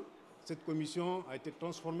apparaissants, cette commission a été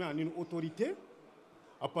transformée en une autorité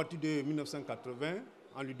à partir de 1980,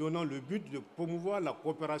 en lui donnant le but de promouvoir la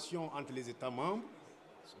coopération entre les États membres,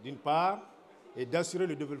 d'une part, et d'assurer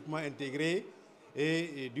le développement intégré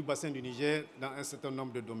et du bassin du Niger dans un certain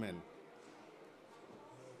nombre de domaines.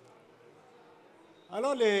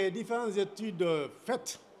 Alors, les différentes études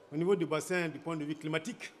faites au niveau du bassin du point de vue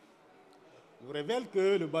climatique nous révèlent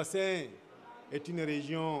que le bassin est une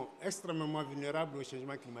région extrêmement vulnérable au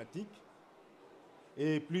changement climatique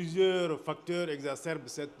et plusieurs facteurs exacerbent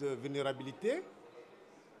cette vulnérabilité,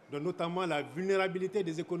 dont notamment la vulnérabilité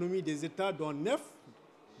des économies des États, dont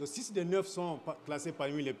 6 des 9 sont classés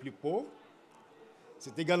parmi les plus pauvres.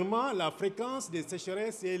 C'est également la fréquence des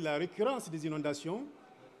sécheresses et la récurrence des inondations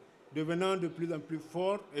devenant de plus en plus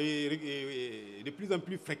fortes et de plus en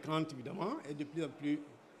plus fréquentes, évidemment, et de plus en plus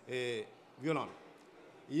violentes.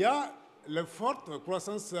 Il y a la forte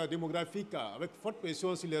croissance démographique avec forte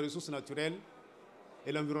pression sur les ressources naturelles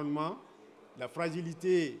et l'environnement, la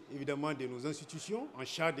fragilité évidemment de nos institutions en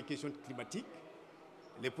charge des questions climatiques,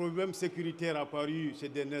 les problèmes sécuritaires apparus ces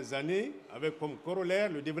dernières années avec comme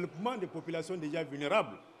corollaire le développement des populations déjà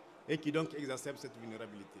vulnérables et qui donc exacerbent cette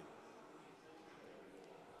vulnérabilité.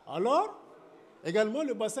 Alors, également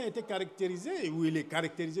le bassin était caractérisé, ou il est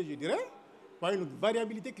caractérisé je dirais, par une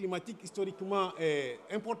variabilité climatique historiquement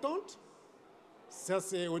importante. Ça,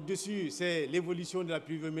 c'est au-dessus, c'est l'évolution de la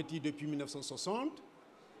pluviométrie depuis 1960.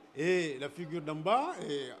 Et la figure d'en bas,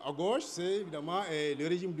 à gauche, c'est évidemment le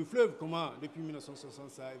régime du fleuve, comment depuis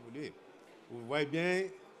 1960 ça a évolué. Vous voyez bien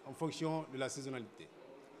en fonction de la saisonnalité.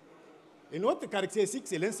 Une autre caractéristique,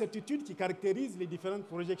 c'est l'incertitude qui caractérise les différentes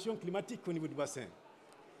projections climatiques au niveau du bassin.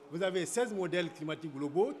 Vous avez 16 modèles climatiques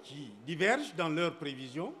globaux qui divergent dans leurs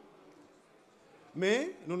prévisions.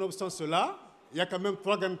 Mais, nonobstant cela, il y a quand même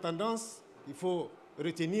 3 grandes tendances qu'il faut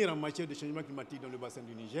retenir en matière de changement climatique dans le bassin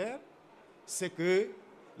du Niger. C'est que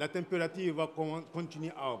la température va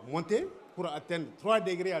continuer à monter pour atteindre 3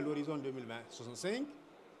 degrés à l'horizon 2065.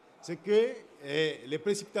 C'est que les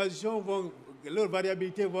précipitations, leur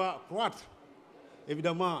variabilité va croître,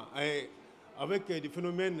 évidemment, avec des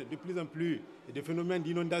phénomènes de plus en plus, des phénomènes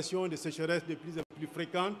d'inondation, de sécheresse de plus en plus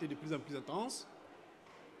fréquentes et de plus en plus intenses.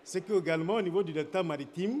 C'est qu'également au niveau du delta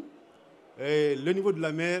maritime, le niveau de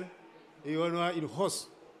la mer, il y aura une hausse,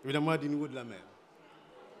 évidemment, du niveau de la mer.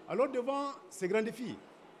 Alors, devant ces grands défis,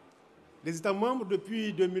 les États membres,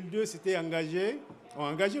 depuis 2002, ont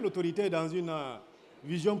engagé l'autorité dans une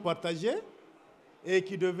vision partagée et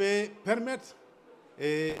qui devait permettre,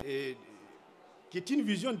 qui est une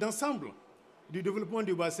vision d'ensemble du développement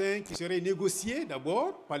du bassin qui serait négociée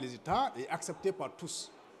d'abord par les États et acceptée par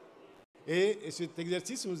tous. Et cet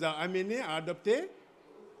exercice nous a amené à adopter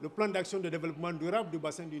le plan d'action de développement durable du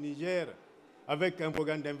bassin du Niger avec un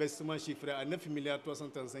programme d'investissement chiffré à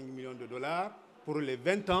 9,335 milliards de dollars pour les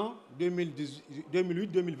 20 ans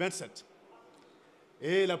 2008-2027.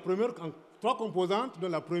 Et la première, en 3 composantes, dont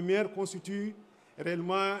la première constitue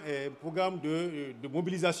réellement un programme de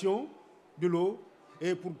mobilisation de l'eau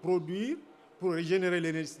et pour produire, pour régénérer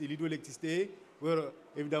l'hydroélectricité,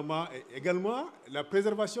 évidemment, également la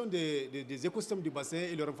préservation des écosystèmes du bassin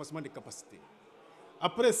et le renforcement des capacités.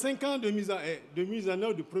 Après 5 ans de mise en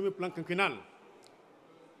œuvre du premier plan quinquennal,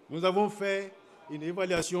 nous avons fait une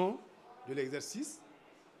évaluation de l'exercice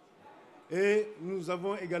et nous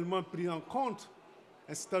avons également pris en compte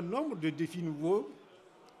un certain nombre de défis nouveaux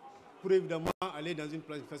pour évidemment aller dans une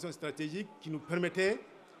planification stratégique qui nous permettait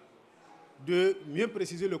de mieux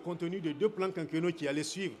préciser le contenu de 2 plans quinquennaux qui allaient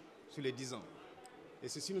suivre sur les 10 ans. Et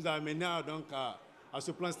ceci nous a amené donc à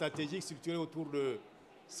ce plan stratégique structuré autour de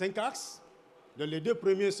 5 axes. dont les 2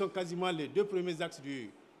 premiers sont quasiment les 2 premiers axes du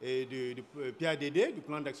PADD, du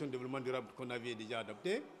plan d'action de développement durable qu'on avait déjà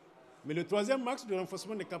adopté. Mais le 3e axe de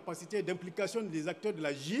renforcement des capacités et d'implication des acteurs de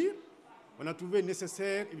la GIR, on a trouvé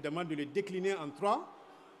nécessaire évidemment de les décliner en 3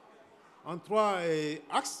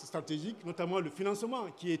 axes stratégiques, notamment le financement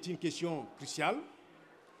qui est une question cruciale,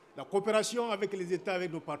 la coopération avec les États,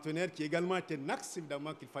 avec nos partenaires qui également est un axe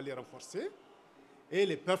évidemment qu'il fallait renforcer, et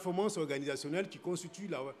les performances organisationnelles qui constituent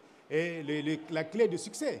la clé de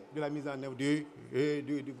succès de la mise en œuvre du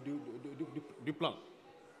plan.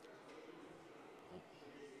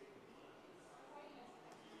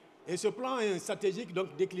 Et ce plan est stratégique,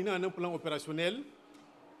 donc décliné en un plan opérationnel,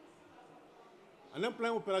 En un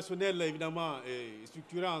plan opérationnel, évidemment,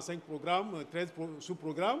 structuré en 5 programmes, 13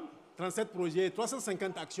 sous-programmes, 37 projets,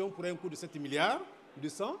 350 actions pour un coût de 7 milliards de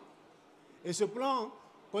 100. Et ce plan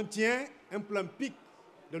contient un plan PIC.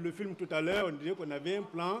 Dans le film tout à l'heure, on disait qu'on avait un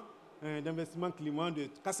plan d'investissement climat de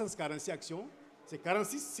 446 actions. Ces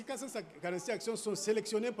 446 actions sont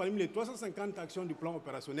sélectionnées parmi les 350 actions du plan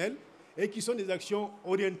opérationnel et qui sont des actions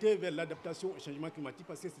orientées vers l'adaptation au changement climatique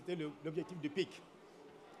parce que c'était l'objectif du PIC.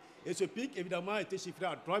 Et ce PIC, évidemment, a été chiffré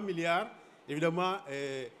à 3 milliards, évidemment,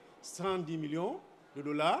 110 millions de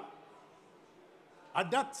dollars. À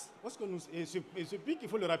date, ce PIC, il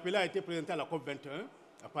faut le rappeler, a été présenté à la COP21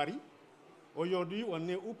 à Paris. Aujourd'hui, on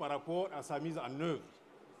est où par rapport à sa mise en œuvre?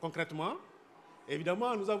 Concrètement,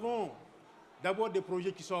 évidemment, nous avons d'abord des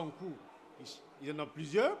projets qui sont en cours. Il y en a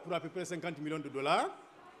plusieurs pour à peu près 50 millions de dollars.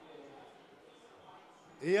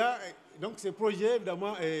 Et donc ces projets,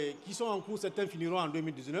 évidemment, qui sont en cours, certains finiront en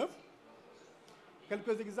 2019.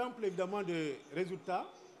 Quelques exemples, évidemment, de résultats,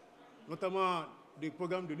 notamment des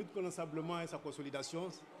programmes de lutte contre l'ensablement et sa consolidation.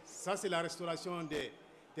 Ça, c'est la restauration des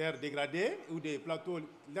terres dégradées ou des plateaux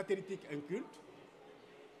latéritiques incultes.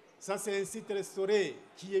 Ça, c'est un site restauré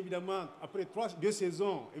qui, évidemment, après 2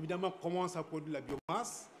 saisons, évidemment, commence à produire la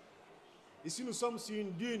biomasse. Ici, nous sommes sur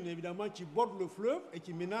une dune, évidemment, qui borde le fleuve et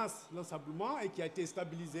qui menace l'ensablement et qui a été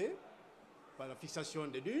stabilisée par la fixation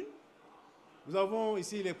des dunes. Nous avons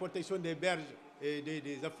ici les protections des berges et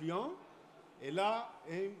des affluents. Et là,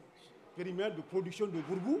 un périmètre de production de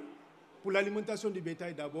bourgou pour l'alimentation du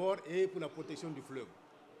bétail d'abord et pour la protection du fleuve.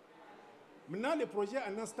 Maintenant, les projets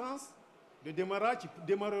en instance de démarrage qui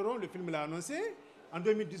démarreront, le film l'a annoncé, en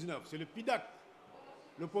 2019. C'est le PIDAC,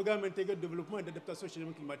 le Programme intégré de développement et d'adaptation au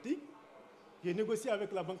changement climatique, qui est négocié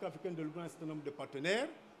avec la Banque africaine de développement et un certain nombre de partenaires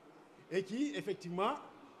et qui, effectivement,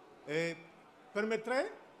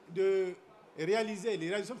 permettrait de réaliser les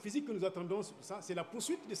réalisations physiques que nous attendons. C'est la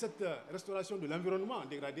poursuite de cette restauration de l'environnement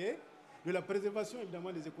dégradé, de la préservation,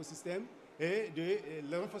 évidemment, des écosystèmes et de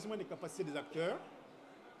le renforcement des capacités des acteurs.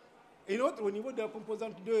 Et l'autre, au niveau de la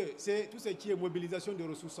composante 2, c'est tout ce qui est mobilisation des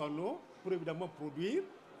ressources en eau pour, évidemment, produire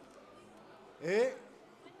et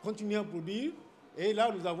continuer à produire. Et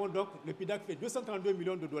là, nous avons donc, le PIDAC fait 232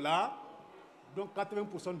 millions de dollars, donc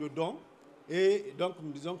 80% de dons. Et donc,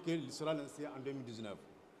 nous disons qu'il sera lancé en 2019.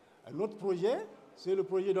 Un autre projet, c'est le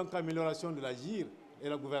projet d'amélioration de l'agir et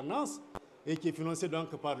la gouvernance, et qui est financé donc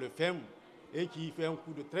par le FEM, et qui fait un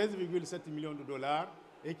coût de 13,7 millions de dollars,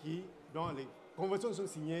 et dont les conventions sont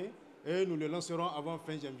signées, et nous le lancerons avant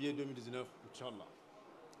fin janvier 2019, Inch'Allah.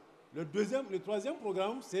 Le troisième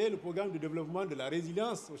programme, c'est le programme de développement de la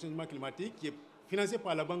résilience au changement climatique, qui est financé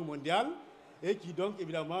par la Banque mondiale et qui donc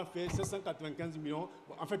évidemment fait 795 millions,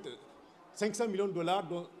 en fait 500 millions de dollars,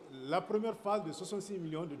 dont la première phase de 66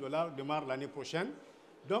 millions de dollars démarre l'année prochaine.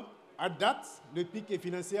 Donc à date, le PIC est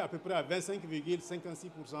financé à peu près à 25,56%.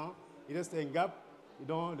 Il reste un gap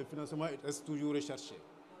dont le financement reste toujours recherché.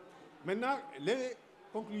 Maintenant, les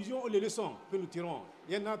conclusions ou les leçons que nous tirons,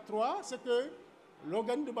 il y en a 3, c'est que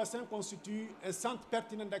l'organe de bassin constitue un centre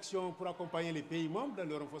pertinent d'action pour accompagner les pays membres dans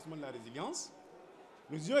le renforcement de la résilience.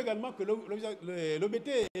 Nous disons également que l'OBT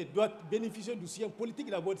doit bénéficier du soutien politique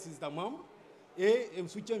d'abord de ses États membres et un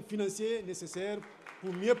soutien financier nécessaire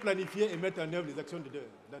pour mieux planifier et mettre en œuvre les actions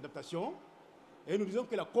d'adaptation. Et nous disons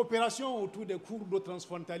que la coopération autour des cours d'eau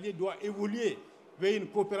transfrontaliers doit évoluer vers une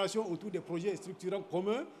coopération autour des projets structurants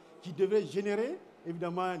communs qui devraient générer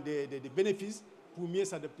évidemment des bénéfices pour mieux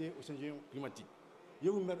s'adapter au changement climatique. Je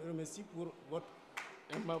vous remercie pour votre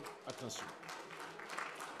aimable attention.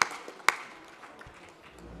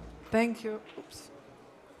 Thank you. Oops.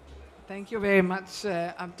 Thank you very much,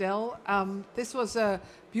 Abdel. This was a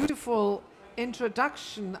beautiful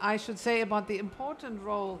introduction, I should say, about the important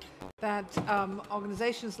role that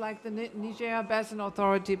organizations like the Niger Basin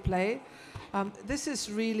Authority play. This is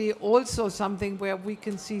really also something where we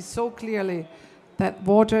can see so clearly that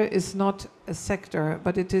water is not a sector,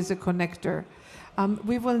 but it is a connector.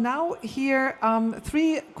 We will now hear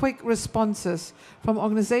 3 quick responses from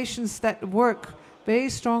organizations that work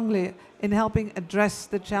very strongly in helping address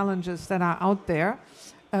the challenges that are out there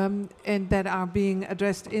and that are being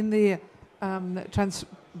addressed in the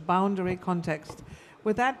transboundary context.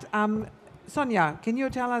 With that, Sonia, can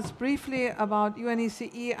you tell us briefly about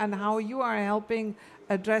UNECE and how you are helping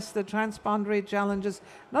address the transboundary challenges,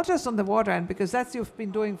 not just on the water end, because that's you've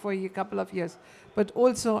been doing for a couple of years, but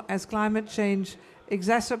also as climate change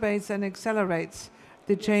exacerbates and accelerates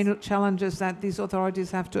the challenges that these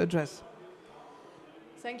authorities have to address?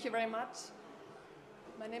 Thank you very much.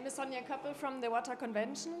 My name is Sonia Köppel from the Water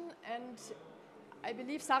Convention, and I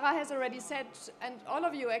believe Sarah has already said, and all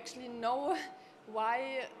of you actually know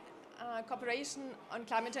why cooperation on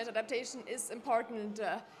climate change adaptation is important.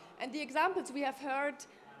 And the examples we have heard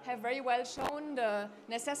have very well shown the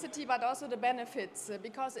necessity but also the benefits,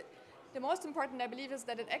 because the most important, I believe, is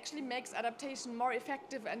that it actually makes adaptation more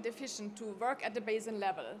effective and efficient to work at the basin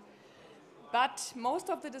level. But most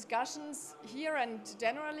of the discussions here and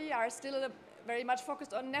generally are still very much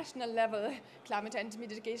focused on national level climate change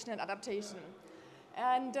mitigation and adaptation.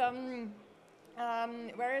 And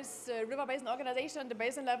whereas river basin organization at the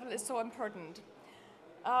basin level is so important.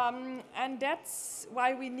 And that's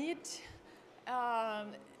why we need a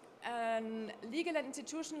legal and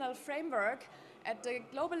institutional framework at the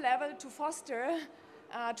global level to foster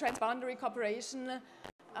transboundary cooperation.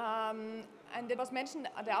 And it was mentioned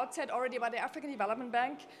at the outset already by the African Development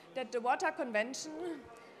Bank that the Water Convention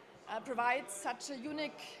provides such a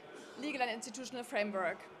unique legal and institutional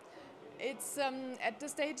framework. It's at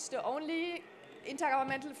this stage the only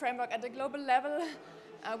intergovernmental framework at the global level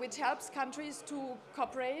which helps countries to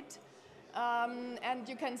cooperate. And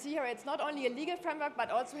you can see here it's not only a legal framework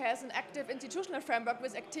but also has an active institutional framework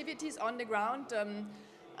with activities on the ground,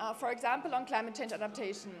 for example on climate change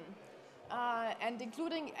adaptation, and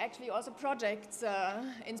including actually also projects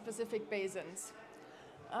in specific basins.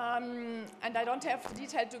 And I don't have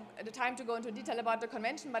the time to go into detail about the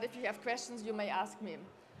convention, but if you have questions you may ask me.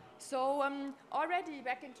 So already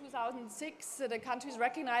back in 2006 the countries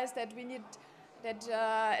recognized that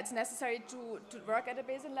it's necessary to work at a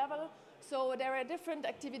basin level. So there are different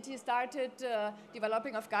activities started,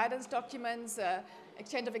 developing of guidance documents,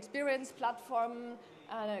 exchange of experience platform,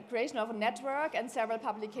 creation of a network and several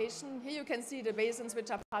publications. Here you can see the basins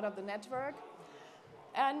which are part of the network.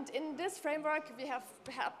 And in this framework we have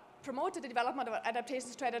promoted the development of adaptation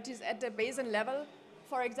strategies at the basin level,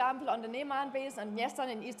 for example on the Neman Basin and Dniester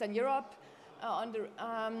in Eastern Europe,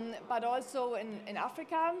 but also in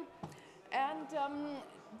Africa. And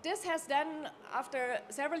this has then, after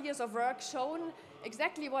several years of work, shown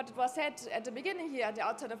exactly what was said at the beginning here, at the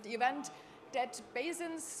outset of the event, that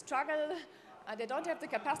basins struggle, they don't have the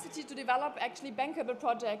capacity to develop actually bankable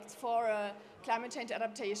projects for climate change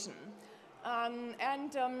adaptation.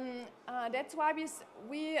 That's why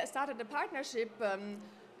we started a partnership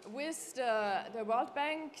with the World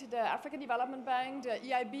Bank, the African Development Bank, the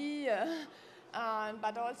EIB,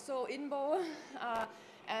 but also INBO,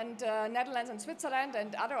 and Netherlands and Switzerland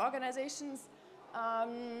and other organizations,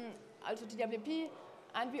 also TWP,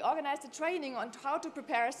 and we organized a training on how to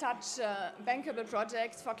prepare such bankable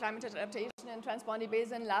projects for climate change adaptation in Transboundary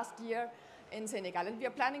Basin last year in Senegal. And we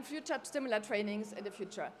are planning future similar trainings in the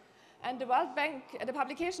future. And the World Bank, the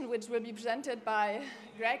publication which will be presented by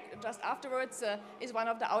Greg just afterwards, is one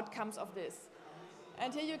of the outcomes of this.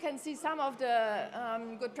 And here you can see some of the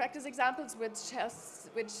good practice examples which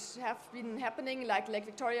have been happening, like Lake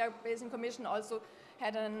Victoria Basin Commission also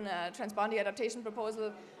had a transboundary adaptation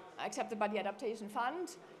proposal accepted by the Adaptation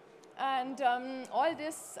Fund. And all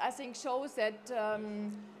this, I think, shows that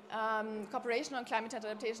cooperation on climate change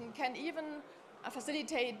adaptation can even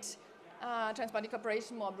facilitate transboundary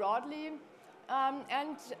cooperation more broadly.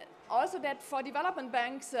 And also that for development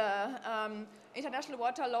banks, international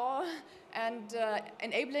water law and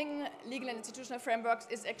enabling legal and institutional frameworks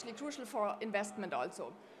is actually crucial for investment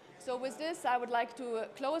also. So with this, I would like to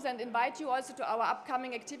close and invite you also to our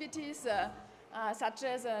upcoming activities, such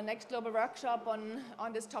as a next global workshop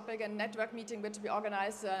on this topic and network meeting which we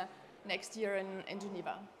organize next year in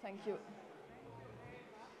Geneva. Thank you.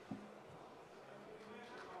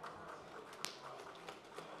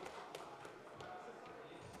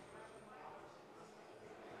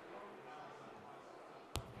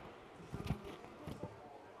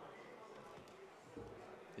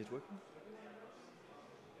 Is it working?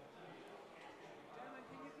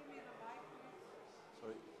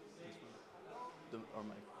 Sorry, this one. Or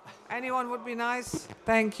mic. Anyone would be nice.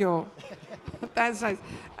 Thank you. That's nice.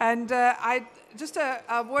 And just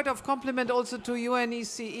a word of compliment also to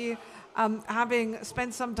UNECE, having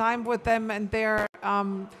spent some time with them and their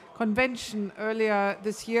convention earlier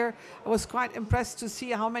this year. I was quite impressed to see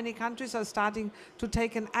how many countries are starting to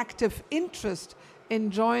take an active interest in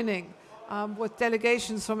joining, with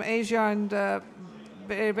delegations from Asia and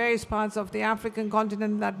various parts of the African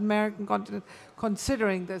continent, Latin American continent,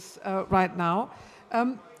 considering this right now.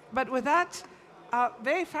 But with that,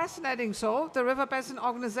 very fascinating, so the River Basin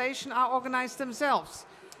Organization are organized themselves.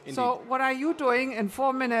 Indeed. So what are you doing in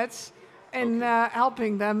 4 minutes in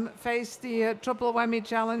helping them face the triple whammy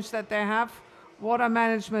challenge that they have, water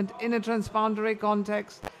management in a transboundary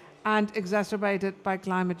context and exacerbated by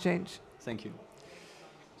climate change? Thank you.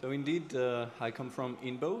 So indeed, I come from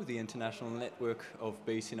INBO, the International Network of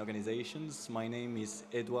Basin Organizations. My name is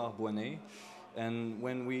Edouard Boinet, And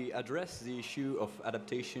when we address the issue of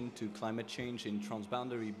adaptation to climate change in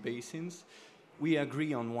transboundary basins, we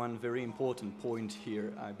agree on one very important point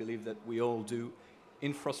here. I believe that we all do.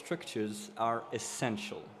 Infrastructures are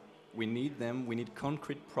essential. We need them. We need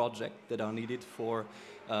concrete projects that are needed for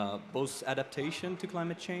both adaptation to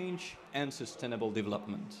climate change and sustainable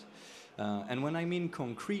development. And when I mean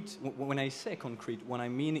concrete, when I say concrete, what I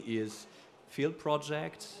mean is field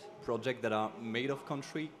projects, projects that are made of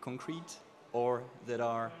concrete, or that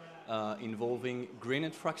are involving green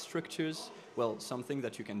infrastructures, well, something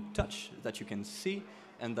that you can touch, that you can see,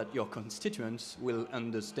 and that your constituents will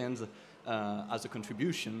understand as a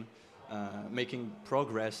contribution, making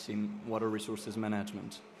progress in water resources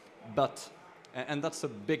management. But, and that's a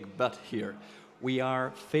big but here, we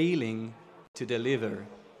are failing to deliver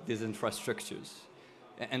these infrastructures.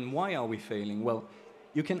 And why are we failing? Well,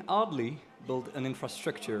 you can hardly build an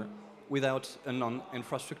infrastructure without a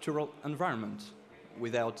non-infrastructural environment,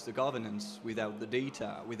 without the governance, without the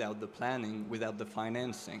data, without the planning, without the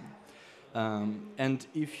financing. And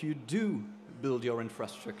if you do build your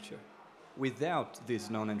infrastructure without this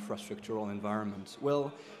non-infrastructural environment,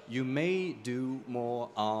 well, you may do more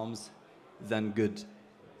harms than good.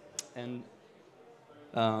 And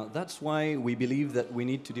that's why we believe that we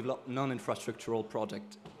need to develop non-infrastructural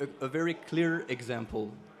projects. A very clear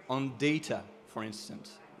example on data, for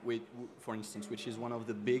instance, which is one of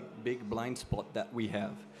the big blind spots that we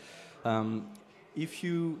have. If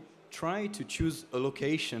you try to choose a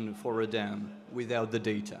location for a dam without the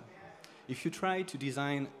data, if you try to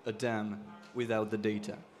design a dam without the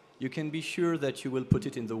data, you can be sure that you will put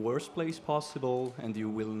it in the worst place possible and you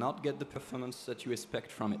will not get the performance that you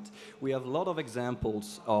expect from it. We have a lot of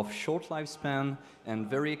examples of short lifespan and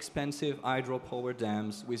very expensive hydropower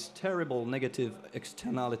dams with terrible negative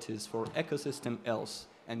externalities for ecosystem health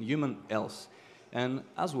and human health, and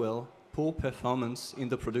as well poor performance in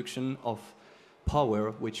the production of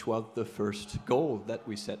power, which was the first goal that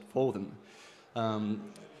we set for them.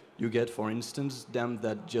 You get, for instance, dams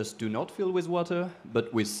that just do not fill with water,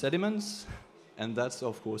 but with sediments, and that's,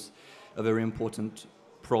 of course, a very important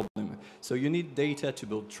problem. So you need data to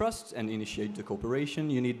build trust and initiate the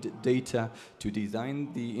cooperation. You need data to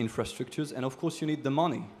design the infrastructures, and of course, you need the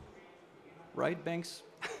money. Right, banks?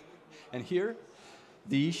 And here,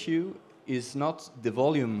 the issue is not the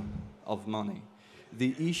volume of money.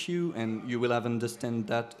 The issue, and you will have understood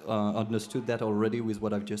that already with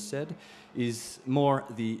what I've just said, is more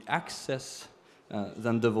the access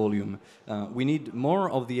than the volume. We need more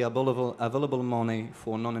of the available money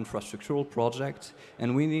for non-infrastructural projects,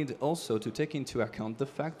 and we need also to take into account the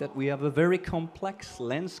fact that we have a very complex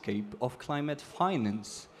landscape of climate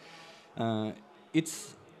finance.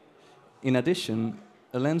 It's, in addition,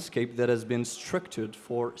 a landscape that has been structured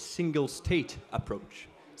for single-state approach.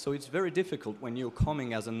 So it's very difficult when you're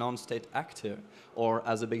coming as a non-state actor or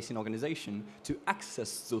as a basin organization to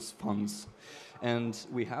access those funds. And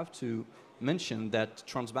we have to mention that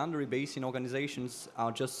transboundary basin organizations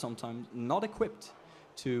are just sometimes not equipped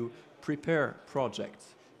to prepare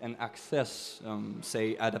projects and access,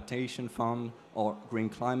 say, adaptation fund or green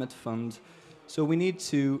climate fund. So we need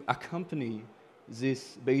to accompany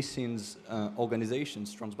these basins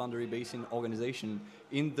organizations, transboundary basin organization,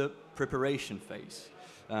 in the preparation phase.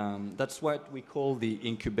 That's what we call the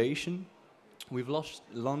incubation. We've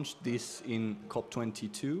launched this in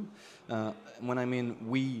COP24. When I mean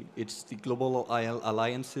we, it's the Global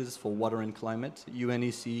Alliances for Water and Climate,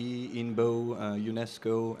 UNEC, INBO,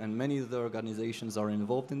 UNESCO, and many other organizations are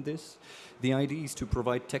involved in this. The idea is to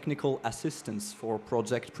provide technical assistance for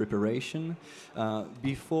project preparation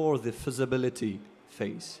before the feasibility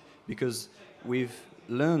phase, because we've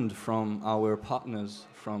learned from our partners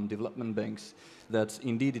from development banks that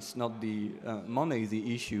indeed it's not the money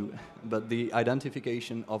the issue, but the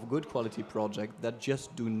identification of good quality projects that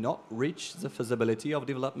just do not reach the feasibility of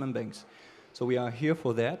development banks. So we are here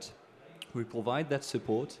for that. We provide that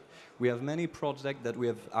support. We have many projects that we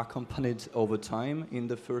have accompanied over time in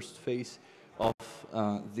the first phase of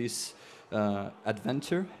this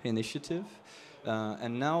adventure initiative.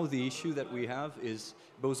 And now the issue that we have is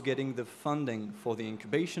both getting the funding for the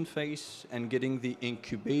incubation phase and getting the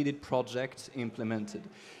incubated projects implemented.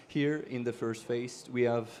 Here in the first phase, we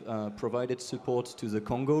have provided support to the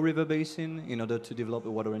Congo River Basin in order to develop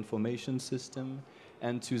a water information system,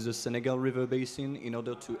 and to the Senegal River Basin in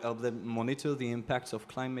order to help them monitor the impacts of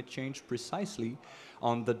climate change precisely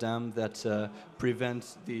on the dam that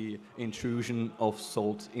prevents the intrusion of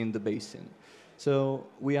salt in the basin. So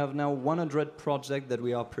we have now 100 projects that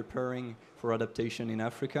we are preparing for adaptation in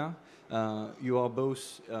Africa. You are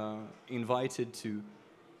both invited to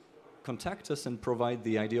contact us and provide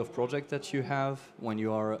the idea of project that you have when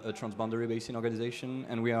you are a transboundary basin organization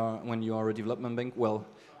and when you are a development bank, well,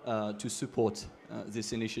 to support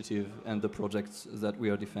this initiative and the projects that we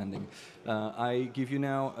are defending. I give you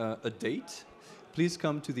now a date. Please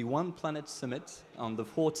come to the One Planet Summit on the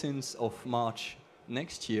 14th of March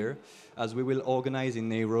next year, as we will organize in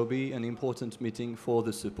Nairobi an important meeting for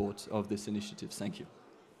the support of this initiative. Thank you.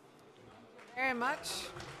 Very much.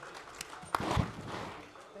 Thank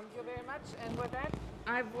you very much. And with that,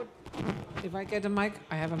 I would, if I get a mic,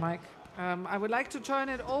 I have a mic. I would like to turn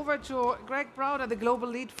it over to Greg Browder, the Global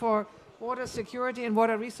Lead for Water Security and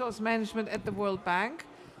Water Resource Management at the World Bank.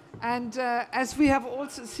 And as we have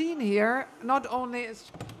also seen here, not only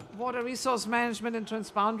is water resource management in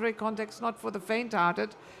transboundary context not for the faint-hearted,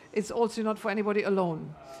 it's also not for anybody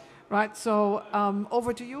alone. Right, so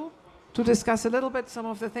over to you to discuss a little bit some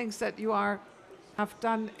of the things that you have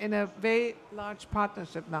done in a very large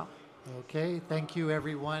partnership now. Okay, thank you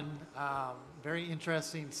everyone. Very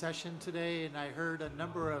interesting session today, and I heard a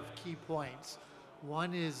number of key points.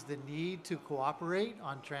 One is the need to cooperate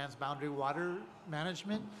on transboundary water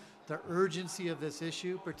management, the urgency of this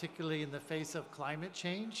issue, particularly in the face of climate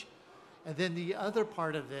change. And then the other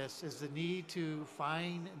part of this is the need to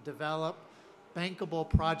find and develop bankable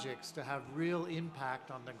projects to have real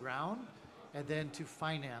impact on the ground, and then to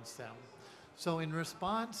finance them. So in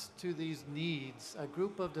response to these needs, a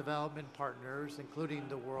group of development partners, including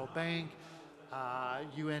the World Bank,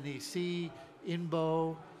 UNEC,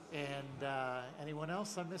 INBO, and anyone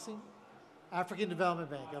else I'm missing? African Development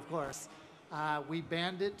Bank, of course. We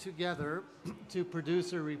banded together to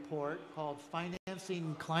produce a report called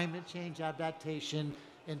Financing Climate Change Adaptation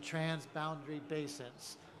in Transboundary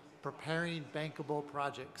Basins, Preparing Bankable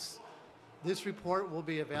Projects. This report will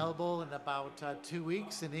be available in about 2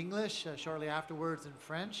 weeks in English, shortly afterwards in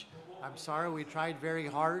French. I'm sorry, we tried very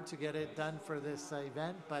hard to get it done for this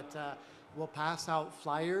event, but we'll pass out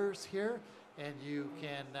flyers here, and you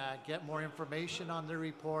can get more information on the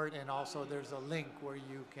report, and also there's a link where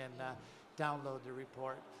you can download the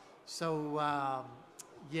report. So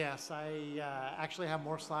yes, I actually have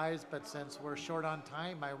more slides, but since we're short on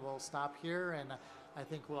time, I will stop here, and I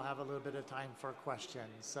think we'll have a little bit of time for questions.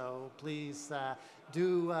 So please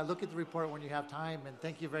do look at the report when you have time, and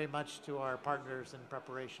thank you very much to our partners in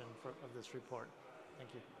preparation of this report.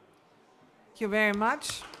 Thank you. Thank you very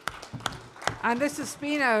much. And this has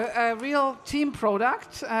been a real team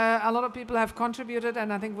product. A lot of people have contributed,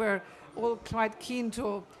 and I think we're all quite keen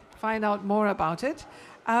to find out more about it.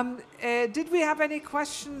 Did we have any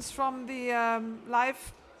questions from the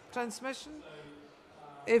live transmission?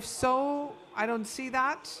 If so, I don't see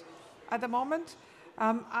that at the moment.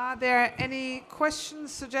 Are there any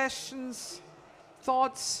questions, suggestions,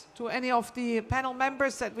 thoughts to any of the panel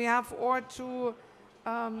members that we have, or to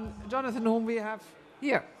Jonathan, whom we have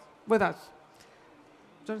here with us?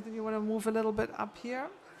 Jonathan, you want to move a little bit up here?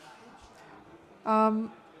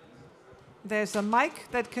 There's a mic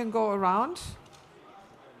that can go around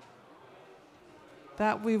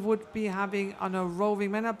that we would be having on a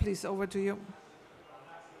roving manner. Please, over to you.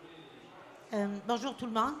 Bonjour tout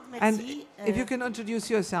le monde, And merci. if you can introduce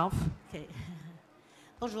yourself. Okay.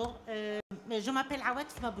 Bonjour, je m'appelle Awad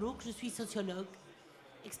Mabrouk, je suis sociologue,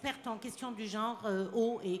 experte en questions du genre,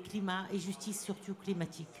 eau et climat et justice surtout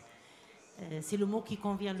climatique. C'est le mot qui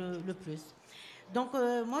convient le plus. Donc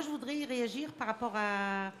moi je voudrais réagir par rapport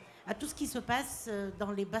à tout ce qui se passe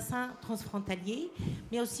dans les bassins transfrontaliers,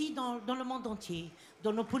 mais aussi dans le monde entier,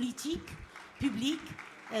 dans nos politiques publiques.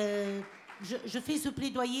 Je fais ce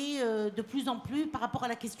plaidoyer de plus en plus par rapport à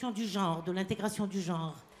la question du genre, de l'intégration du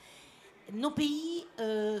genre. Nos pays,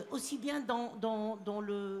 aussi bien dans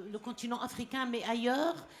le continent africain, mais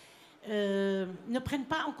ailleurs, ne prennent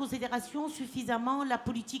pas en considération suffisamment la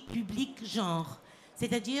politique publique genre.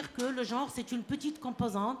 C'est-à-dire que le genre, c'est une petite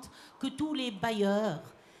composante que tous les bailleurs,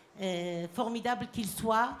 formidables qu'ils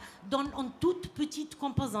soient, donnent en toute petite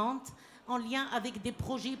composante en lien avec des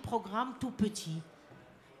projets, programmes tout petits.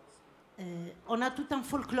 On a tout un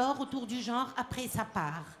folklore autour du genre après sa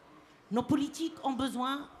part. Nos politiques ont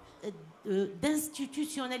besoin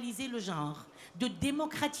d'institutionnaliser le genre, de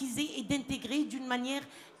démocratiser et d'intégrer d'une manière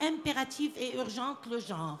impérative et urgente le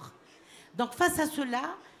genre. Donc face à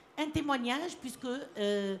cela, un témoignage, puisque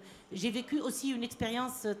j'ai vécu aussi une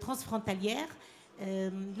expérience transfrontalière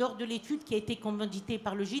lors de l'étude qui a été commanditée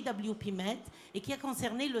par le JWP-Med et qui a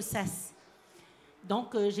concerné le SAS.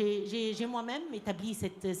 Donc j'ai moi-même établi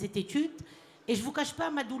cette étude et je ne vous cache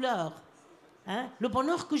pas ma douleur. Hein, le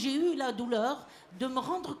bonheur que j'ai eu, la douleur, de me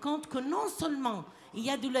rendre compte que non seulement il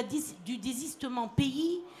y a du désistement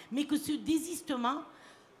pays, mais que ce désistement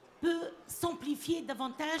peut s'amplifier quantifier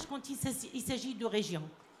davantage quand il s'agit de régions.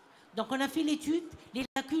 Donc on a fait l'étude, les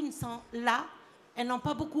lacunes sont là, elles n'ont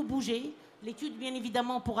pas beaucoup bougé. L'étude, bien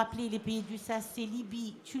évidemment, pour appeler les pays du SAS, c'est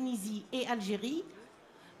Libye, Tunisie et Algérie.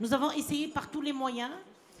 Nous avons essayé par tous les moyens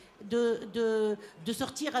de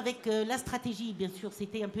sortir avec la stratégie, bien sûr,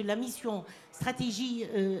 c'était un peu la mission, stratégie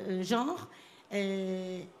genre.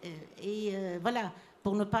 Voilà,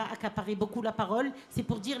 pour ne pas accaparer beaucoup la parole, c'est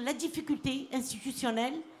pour dire la difficulté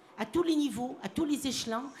institutionnelle à tous les niveaux, à tous les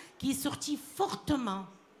échelons, qui est sortie fortement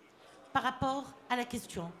par rapport à la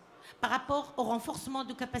question, par rapport au renforcement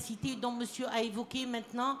de capacité dont monsieur a évoqué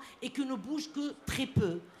maintenant et que ne bouge que très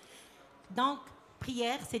peu. Donc,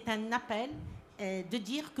 prière, c'est un appel de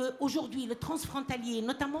dire qu'aujourd'hui, le transfrontalier,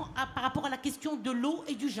 notamment par rapport à la question de l'eau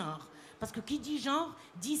et du genre, parce que qui dit genre,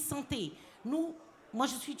 dit santé. Moi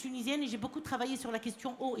je suis tunisienne et j'ai beaucoup travaillé sur la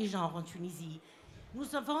question eau et genre en Tunisie.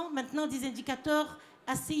 Nous avons maintenant des indicateurs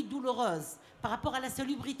assez douloureux par rapport à la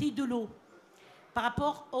salubrité de l'eau, par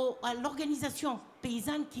rapport à l'organisation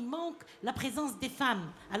paysanne qui manque la présence des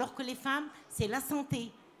femmes, alors que les femmes, c'est la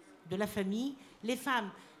santé de la famille. Les femmes,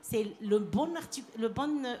 c'est le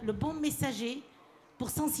bon messager pour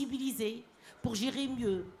sensibiliser, pour gérer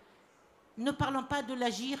mieux. Ne parlons pas de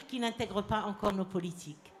l'agir qui n'intègre pas encore nos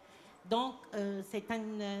politiques. Donc,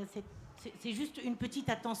 c'est juste une petite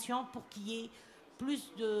attention pour qu'il y ait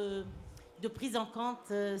plus de prise en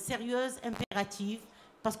compte sérieuse, impérative,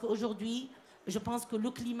 parce qu'aujourd'hui, je pense que le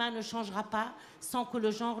climat ne changera pas sans que le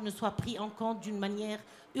genre ne soit pris en compte d'une manière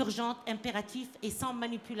urgente, impérative et sans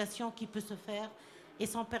manipulation qui peut se faire et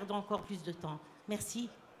sans perdre encore plus de temps. Merci.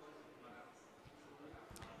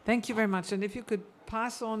 Thank you very much. And if you could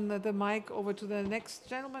pass on the mic over to the next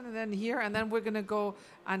gentleman and then here, and then we're going to go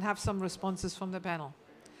and have some responses from the panel.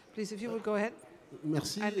 Please, if you would go ahead.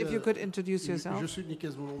 Merci. And if you could introduce yourself. Je suis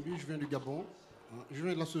Nikes Molombi, je viens du Gabon. Je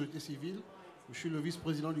viens de la société civile. Je suis le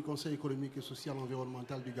vice-président du Conseil économique et social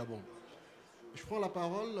environnemental du Gabon. Je prends la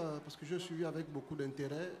parole parce que je suis avec beaucoup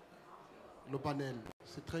d'intérêt le panel.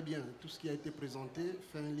 C'est très bien. Tout ce qui a été présenté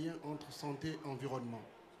fait un lien entre santé et environnement.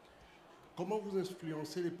 Comment vous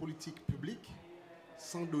influencez les politiques publiques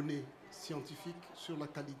sans données scientifiques sur la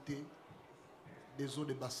qualité des eaux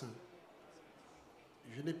des bassins?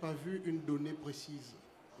 Je n'ai pas vu une donnée précise.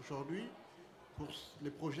 Aujourd'hui, pour les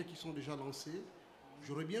projets qui sont déjà lancés,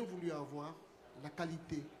 j'aurais bien voulu avoir la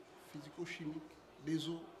qualité physico-chimique des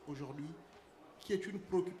eaux aujourd'hui, qui est une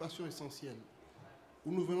préoccupation essentielle,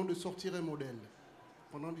 où nous venons de sortir un modèle.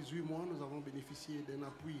 Pendant 18 mois, nous avons bénéficié d'un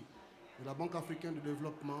appui de la Banque africaine de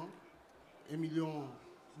développement, 1 million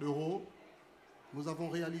d'euros. Nous avons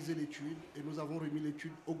réalisé l'étude et nous avons remis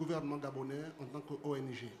l'étude au gouvernement gabonais en tant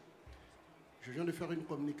qu'ONG. Je viens de faire une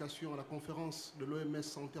communication à la conférence de l'OMS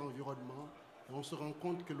Santé Environnement et on se rend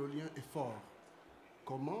compte que le lien est fort.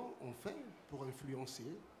 Comment on fait pour influencer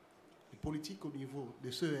les politiques au niveau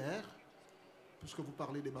des CER, puisque vous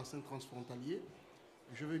parlez des bassins transfrontaliers?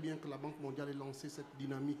 Je veux bien que la Banque mondiale ait lancé cette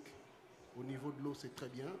dynamique au niveau de l'eau, c'est très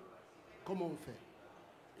bien. Comment on fait?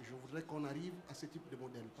 Je voudrais qu'on arrive à ce type de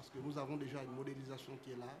modèle, parce que nous avons déjà une modélisation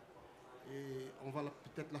qui est là, et on va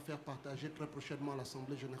peut-être la faire partager très prochainement à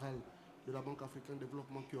l'Assemblée générale de la Banque africaine de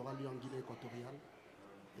développement qui aura lieu en Guinée équatoriale.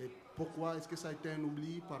 Et pourquoi est-ce que ça a été un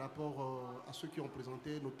oubli par rapport à ceux qui ont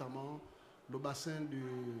présenté, notamment le bassin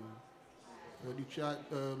du Tchad,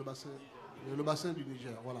 le bassin du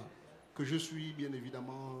Niger, voilà, que je suis bien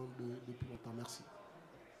évidemment depuis longtemps. Merci.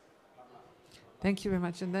 Thank you very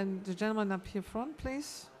much. And then the gentleman up here front,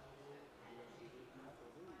 please.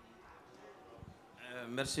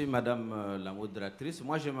 Merci Madame la modératrice.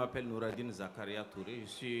 Moi je m'appelle Nouradine Zakaria Touré, je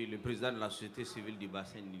suis le président de la société civile du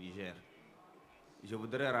bassin du Niger. Je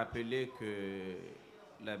voudrais rappeler que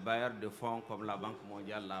les bailleurs de fonds comme la Banque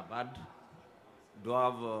mondiale, la BAD,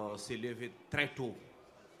 doivent s'élever très tôt.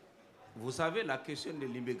 Vous savez, la question de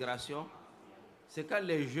l'immigration, c'est quand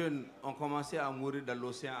les jeunes ont commencé à mourir dans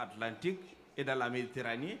l'océan Atlantique et dans la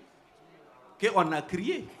Méditerranée qu'on a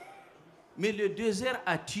crié. Mais le désert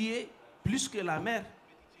a tué plus que la mer.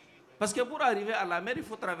 Parce que pour arriver à la mer, il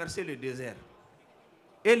faut traverser le désert.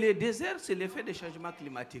 Et le désert, c'est l'effet des changements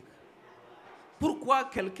climatiques. Pourquoi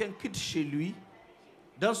quelqu'un quitte chez lui,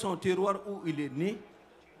 dans son terroir où il est né,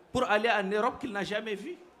 pour aller en Europe qu'il n'a jamais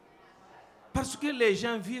vu? Parce que les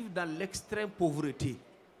gens vivent dans l'extrême pauvreté.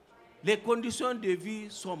 Les conditions de vie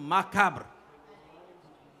sont macabres.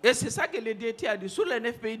 Et c'est ça que le DT a dit. Sur les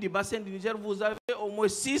 9 pays du bassin du Niger, vous avez au moins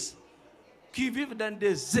 6 qui vivent dans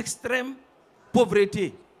des extrêmes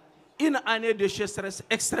pauvretés. Une année de sécheresse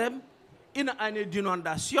extrême, une année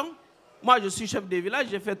d'inondation. Moi, je suis chef de village,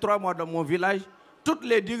 j'ai fait 3 mois dans mon village. Toutes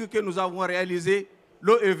les digues que nous avons réalisées,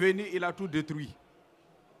 l'eau est venue, il a tout détruit.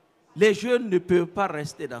 Les jeunes ne peuvent pas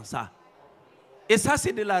rester dans ça. Et ça,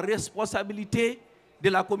 c'est de la responsabilité de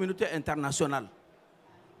la communauté internationale.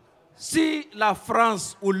 Si la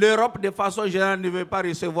France ou l'Europe, de façon générale, ne veut pas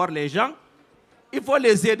recevoir les gens, il faut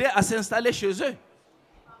les aider à s'installer chez eux.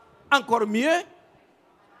 Encore mieux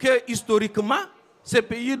que, historiquement, ces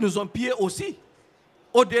pays nous ont pillés aussi,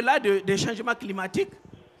 au-delà des changements climatiques.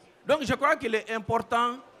 Donc, je crois qu'il est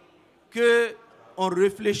important qu'on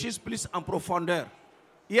réfléchisse plus en profondeur.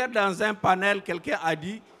 Hier, dans un panel, quelqu'un a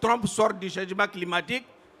dit « Trump sort du changement climatique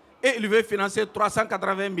et il veut financer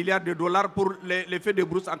 380 milliards de dollars pour les feux de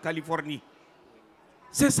brousse en Californie. »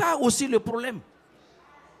 C'est ça aussi le problème.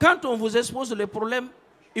 Quand on vous expose le problème,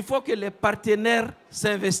 il faut que les partenaires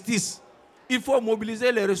s'investissent. Il faut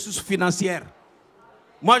mobiliser les ressources financières.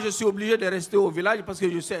 Moi, je suis obligé de rester au village parce que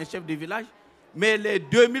je suis un chef de village. Mais les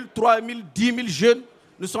 2000, 3000, 10 000 jeunes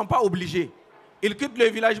ne sont pas obligés. Ils quittent le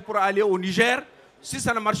village pour aller au Niger. Si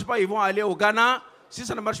ça ne marche pas, ils vont aller au Ghana. Si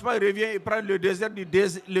ça ne marche pas, ils reviennent et prennent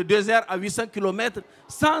le désert à 800 km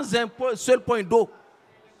sans un seul point d'eau.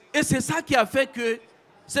 Et c'est ça qui a fait que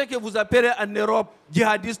ceux que vous appelez en Europe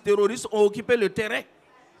djihadistes, terroristes, ont occupé le terrain.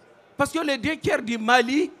 Parce que les 2 tiers du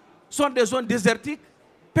Mali sont des zones désertiques.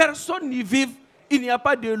 Personne n'y vit. Il n'y a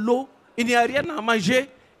pas de l'eau, il n'y a rien à manger.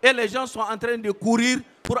 Et les gens sont en train de courir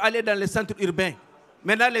pour aller dans les centres urbains.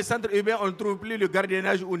 Maintenant, les centres urbains, on ne trouve plus le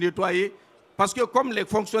gardiennage ou nettoyer. Parce que comme les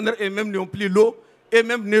fonctionnaires eux-mêmes n'ont plus l'eau, et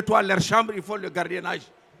même nettoient leurs chambres, il faut le gardiennage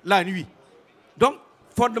la nuit. Donc,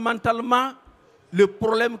 fondamentalement, le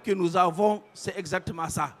problème que nous avons, c'est exactement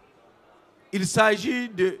ça. Il s'agit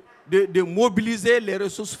de mobiliser les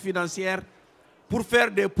ressources financières pour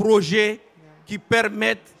faire des projets qui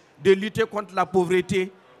permettent de lutter contre la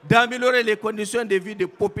pauvreté, d'améliorer les conditions de vie des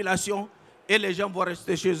populations, et les gens vont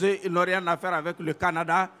rester chez eux, ils n'ont rien à faire avec le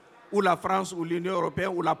Canada, ou la France, ou l'Union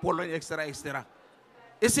européenne, ou la Pologne, etc., etc.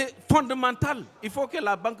 Et c'est fondamental. Il faut que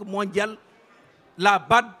la Banque mondiale, la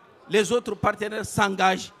BAD, les autres partenaires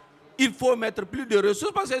s'engagent. Il faut mettre plus de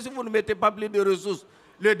ressources, parce que si vous ne mettez pas plus de ressources,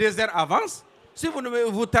 le désert avance. Si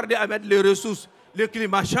vous tardez à mettre les ressources, le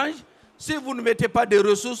climat change. Si vous ne mettez pas de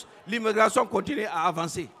ressources, l'immigration continue à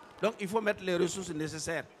avancer. Donc, il faut mettre les ressources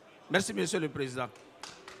nécessaires. Merci, Monsieur le Président.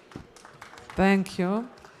 Thank you.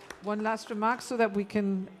 One last remark so that we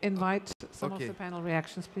can invite some of the panel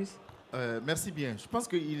reactions, please. Merci bien. Je pense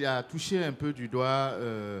qu'il a touché un peu du doigt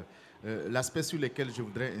l'aspect sur lequel je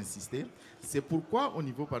voudrais insister. C'est pourquoi, au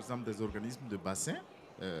niveau, par exemple, des organismes de bassin,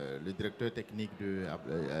 le directeur technique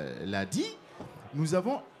l'a dit, nous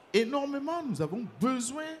avons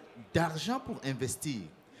besoin d'argent pour investir.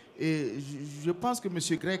 Et je pense que M.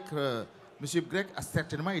 Grec a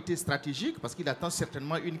certainement été stratégique parce qu'il attend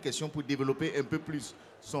certainement une question pour développer un peu plus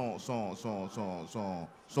son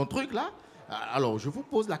truc là. Alors, je vous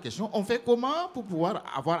pose la question, on fait comment pour pouvoir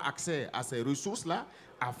avoir accès à ces ressources-là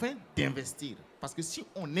afin d'investir? Parce que si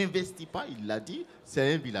on n'investit pas, il l'a dit,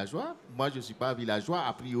 c'est un villageois. Moi, je ne suis pas villageois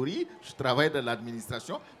a priori, je travaille dans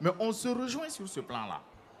l'administration, mais on se rejoint sur ce plan-là.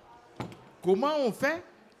 Comment on fait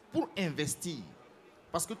pour investir?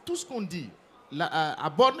 Parce que tout ce qu'on dit, à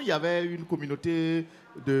Borne, il y avait une communauté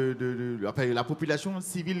la population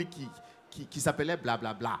civile qui s'appelait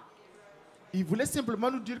blablabla. Il voulait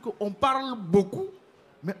simplement nous dire qu'on parle beaucoup,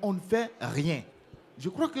 mais on ne fait rien. Je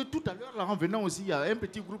crois que tout à l'heure, en venant aussi, il y a un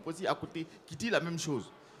petit groupe aussi à côté qui dit la même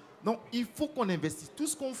chose. Donc, il faut qu'on investisse. Tout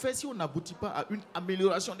ce qu'on fait, si on n'aboutit pas à une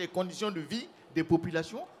amélioration des conditions de vie des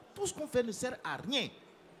populations, tout ce qu'on fait ne sert à rien.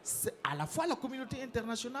 C'est à la fois la communauté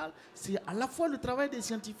internationale, c'est à la fois le travail des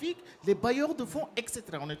scientifiques, les bailleurs de fonds, etc.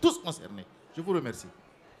 On est tous concernés. Je vous remercie.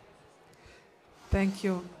 Thank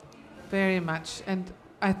you very much. And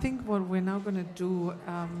I think what we're now going to do,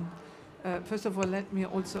 first of all, let me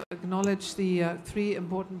also acknowledge the 3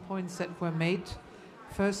 important points that were made.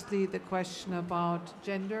 Firstly, the question about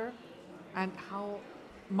gender and how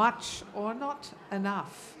much or not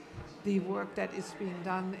enough the work that is being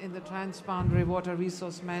done in the transboundary water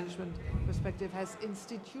resource management perspective has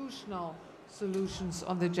institutional solutions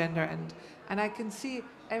on the gender end. And I can see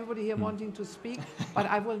everybody here wanting to speak, but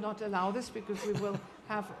I will not allow this because we will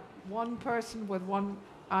have one person with one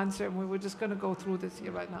answer, and we're just going to go through this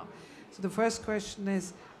here right now. So the first question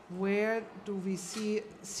is, where do we see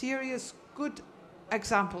serious good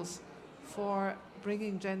examples for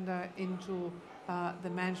bringing gender into the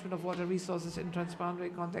management of water resources in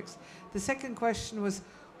transboundary context? The second question was,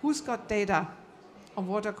 who's got data on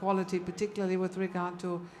water quality, particularly with regard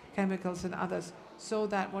to chemicals and others, so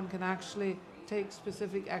that one can actually take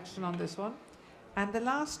specific action on this one? And the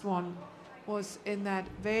last one was in that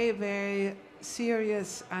very, very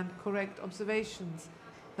serious and correct observations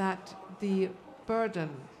that the burden,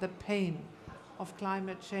 the pain of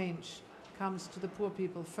climate change comes to the poor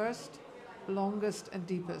people first, longest and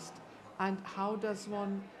deepest? And how does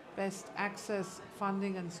one best access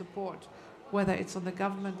funding and support, whether it's on the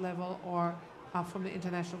government level or from the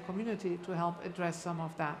international community, to help address some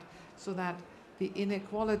of that, so that the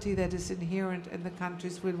inequality that is inherent in the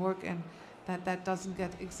countries will work, and that doesn't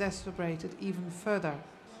get exacerbated even further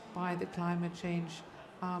by the climate change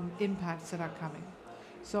impacts that are coming.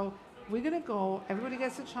 So we're going to go, everybody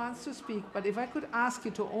gets a chance to speak, but if I could ask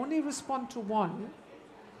you to only respond to one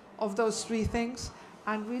of those three things,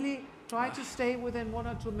 and really try to stay within 1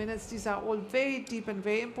 or 2 minutes. These are all very deep and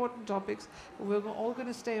very important topics. We're all going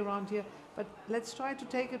to stay around here, but let's try to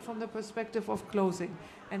take it from the perspective of closing.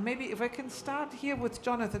 And maybe if I can start here with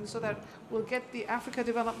Jonathan, so that we'll get the Africa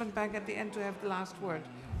Development Bank at the end to have the last word.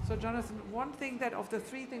 So Jonathan, one thing that of the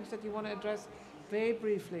three things that you want to address very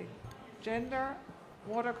briefly: gender,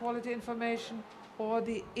 water quality information, or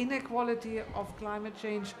the inequality of climate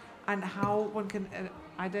change, and how one can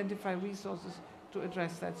identify resources to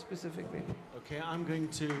address that specifically. Okay, I'm going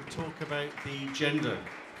to talk about the gender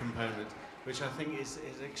component, which I think is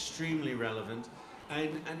extremely relevant.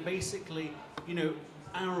 And basically, you know,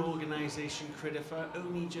 our organization, CRIDF, are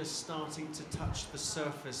only just starting to touch the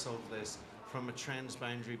surface of this from a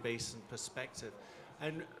transboundary basin perspective.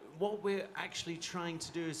 And what we're actually trying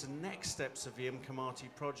to do as the next steps of the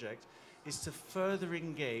Mkamati project is to further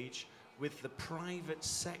engage with the private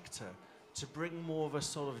sector to bring more of a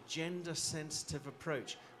sort of gender-sensitive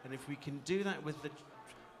approach. And if we can do that with the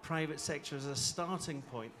private sector as a starting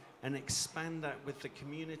point and expand that with the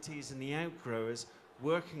communities and the outgrowers,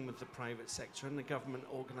 working with the private sector and the government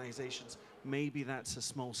organizations, maybe that's a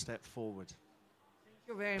small step forward. Thank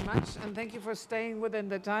you very much, and thank you for staying within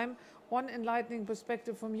the time. One enlightening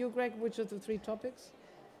perspective from you, Greg. Which of the three topics?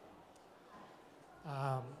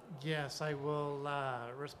 Yes, I will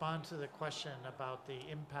respond to the question about the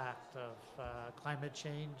impact of climate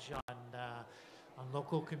change on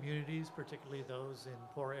local communities, particularly those in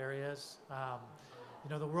poor areas. You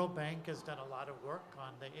know, the World Bank has done a lot of work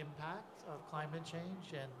on the impact of climate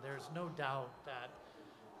change, and there's no doubt that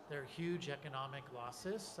there are huge economic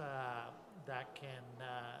losses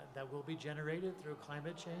that will be generated through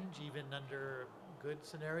climate change, even under good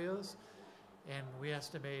scenarios. And we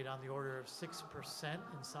estimate on the order of 6%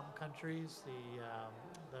 in some countries,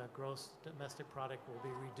 the gross domestic product will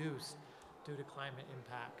be reduced due to climate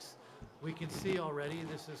impacts. We can see already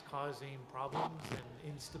this is causing problems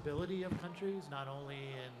and instability of countries, not only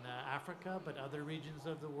in Africa, but other regions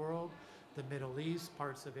of the world, the Middle East,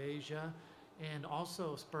 parts of Asia, and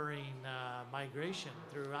also spurring migration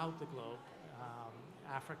throughout the globe,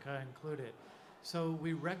 Africa included. So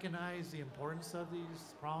we recognize the importance of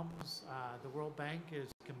these problems. The World Bank is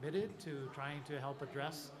committed to trying to help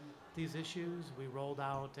address these issues. We rolled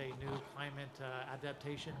out a new climate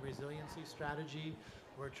adaptation resiliency strategy.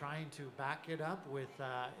 We're trying to back it up with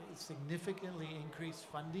significantly increased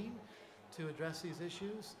funding to address these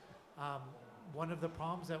issues. One of the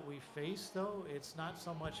problems that we face, though, it's not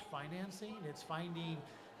so much financing, it's finding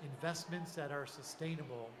investments that are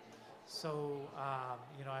sustainable. So,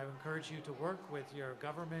 you know, I encourage you to work with your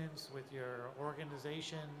governments, with your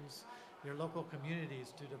organizations, your local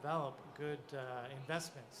communities to develop good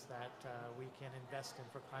investments that we can invest in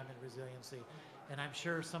for climate resiliency. And I'm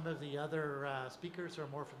sure some of the other speakers who are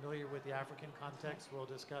more familiar with the African context will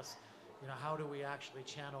discuss, you know, how do we actually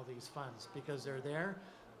channel these funds, because they're there,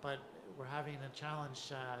 but we're having a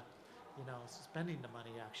challenge, you know, spending the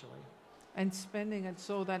money actually. And spending it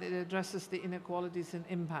so that it addresses the inequalities and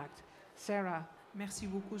impact. Sarah. Merci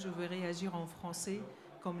beaucoup. Je vais réagir en français.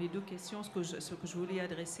 Comme les deux questions, ce que je voulais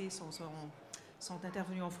adresser sont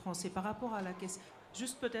intervenues en français. Par rapport à la question,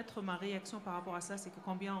 juste peut-être ma réaction par rapport à ça, c'est que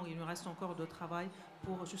combien il nous reste encore de travail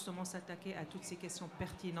pour justement s'attaquer à toutes ces questions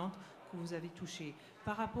pertinentes que vous avez touchées.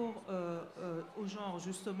 Par rapport au genre,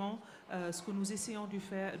 justement, ce que nous essayons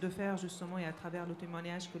de faire justement, et à travers le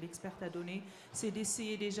témoignage que l'expert a donné, c'est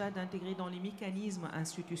d'essayer déjà d'intégrer dans les mécanismes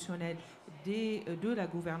institutionnels de la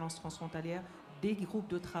gouvernance transfrontalière des groupes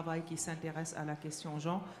de travail qui s'intéressent à la question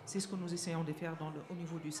genre. C'est ce que nous essayons de faire au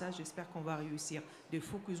niveau du SAGE. J'espère qu'on va réussir des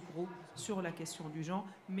focus group sur la question du genre,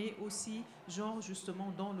 mais aussi genre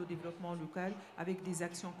justement dans le développement local avec des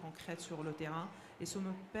actions concrètes sur le terrain. Et ça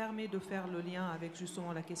me permet de faire le lien avec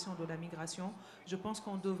justement la question de la migration. Je pense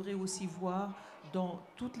qu'on devrait aussi voir dans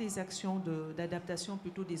toutes les actions d'adaptation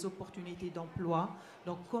plutôt des opportunités d'emploi.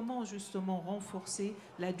 Donc comment justement renforcer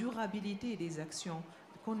la durabilité des actions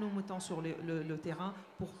que nous mettons sur le terrain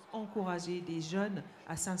pour encourager des jeunes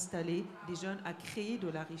à s'installer, des jeunes à créer de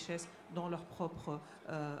la richesse dans leur propre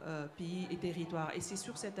pays et territoire. Et c'est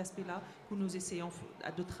sur cet aspect-là que nous essayons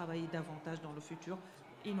de travailler davantage dans le futur.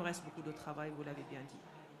 Il nous reste beaucoup de travail, vous l'avez bien dit.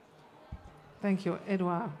 Thank you.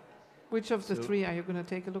 Edouard, which of the three are you going to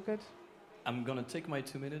take a look at? I'm going to take my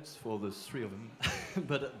 2 minutes for the three of them,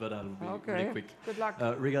 but I'll be Okay. really quick. Good luck.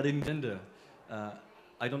 Regarding gender,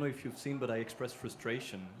 I don't know if you've seen, but I expressed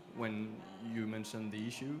frustration when you mentioned the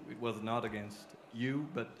issue. It was not against you,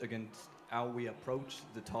 but against how we approach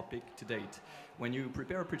the topic to date. When you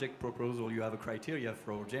prepare a project proposal, you have a criteria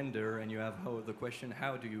for gender, and you have the question,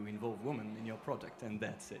 how do you involve women in your project? And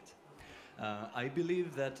that's it. I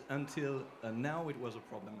believe that until now it was a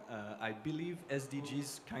problem. I believe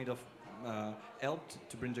SDGs kind of helped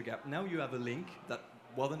to bridge a gap. Now you have a link that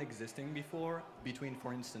wasn't existing before between,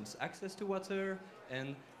 for instance, access to water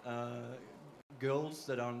and girls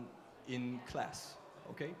that are in class,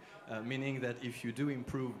 okay? Meaning that if you do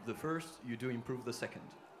improve the first, you do improve the second.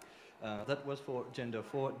 That was for gender.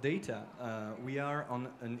 For data, we are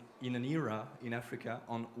in an era in Africa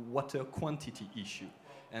on water quantity issue.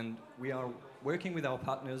 And we are working with our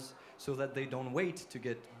partners so that they don't wait to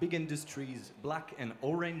get big industries, black and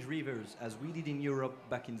orange rivers, as we did in Europe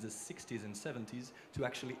back in the 60s and 70s, to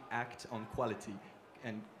actually act on quality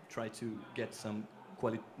and try to get some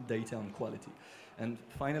data on quality. And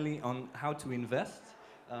finally, on how to invest,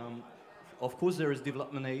 of course there is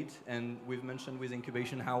development aid, and we've mentioned with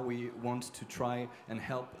incubation how we want to try and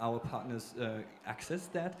help our partners access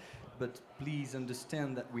that. But please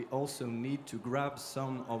understand that we also need to grab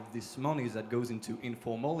some of this money that goes into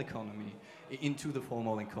informal economy, into the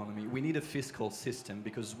formal economy. We need a fiscal system,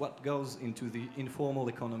 because what goes into the informal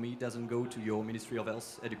economy doesn't go to your Ministry of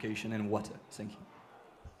Health, Education and Water. Thank you.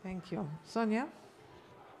 Thank you. Sonia?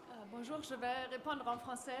 Bonjour, je vais répondre en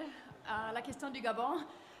français à la question du Gabon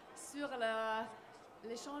sur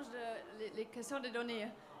l'échange les questions de données.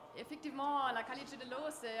 Effectivement, la qualité de l'eau,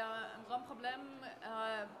 c'est un grand problème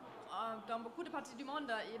dans beaucoup de parties du monde,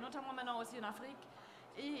 et notamment maintenant aussi en Afrique.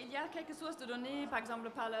 Et il y a quelques sources de données, par exemple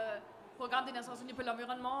par le Programme des Nations Unies pour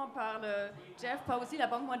l'environnement, par le GEF, par aussi la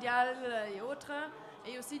Banque mondiale et autres,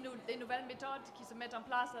 et aussi des nouvelles méthodes qui se mettent en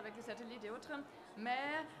place avec les satellites et autres.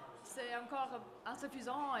 Mais c'est encore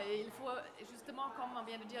insuffisant, et il faut justement, comme on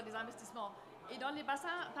vient de dire, des investissements. Et dans les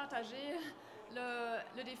bassins partagés,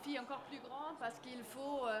 le défi est encore plus grand, parce qu'il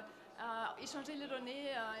faut échanger les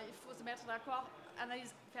données, il faut se mettre d'accord,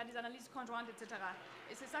 faire des analyses conjointes, etc.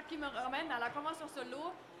 Et c'est ça qui me ramène à la Convention sur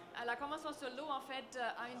l'eau. La Convention sur l'eau, en fait,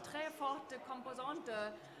 a une très forte composante.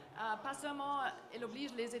 Pas seulement, elle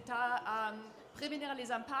oblige les États à prévenir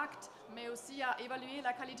les impacts, mais aussi à évaluer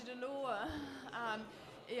la qualité de l'eau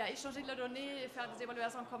et à échanger les données, faire des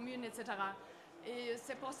évaluations communes, etc. Et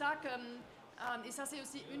c'est pour ça que, et ça c'est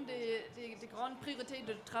aussi une des grandes priorités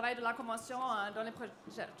de travail de la Convention dans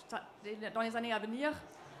les années à venir.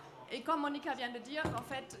 Et comme Monica vient de dire, en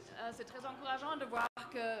fait, c'est très encourageant de voir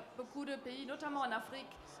que beaucoup de pays, notamment en Afrique,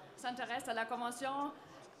 s'intéressent à la Convention,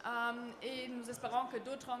 et nous espérons que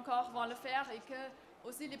d'autres encore vont le faire, et que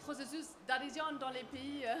aussi les processus d'adhésion dans les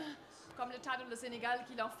pays comme le Tchad ou le Sénégal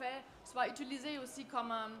qui l'ont fait soient utilisés aussi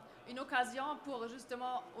comme une occasion pour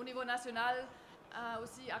justement au niveau national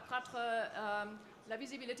aussi accroître la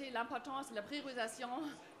visibilité, l'importance, la priorisation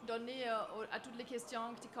donnée à toutes les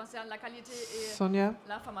questions qui concernent la qualité et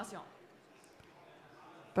l'information.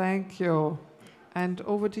 Thank you. And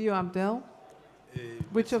over to you, Abdel.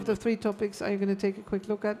 Which of the three topics are you going to take a quick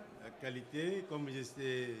look at? La qualité, comme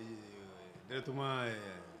j'étais directement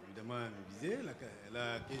évidemment visé,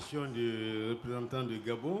 la question du représentant du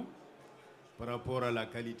Gabon par rapport à la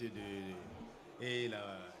qualité et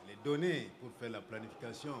les données pour faire la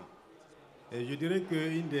planification. Et je dirais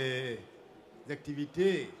qu'une des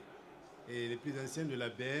activités les plus anciennes de la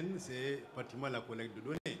BN, c'est pratiquement la collecte de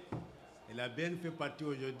données. Et la BN fait partie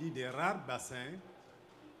aujourd'hui des rares bassins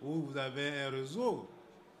où vous avez un réseau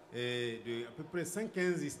de à peu près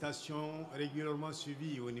 115 stations régulièrement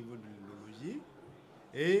suivies au niveau de l'hydrologie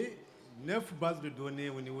et 9 bases de données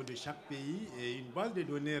au niveau de chaque pays et une base de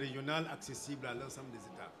données régionale accessible à l'ensemble des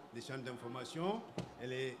États. Les champs d'information,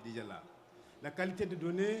 elle est déjà là. La qualité de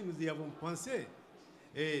données, nous y avons pensé.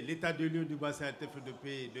 Et l'état de lieu du bassin a été fait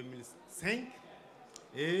depuis 2005.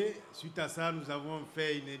 Et suite à ça, nous avons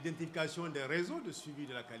fait une identification des réseaux de suivi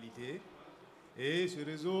de la qualité. Et ce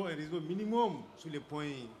réseau, un réseau minimum sur les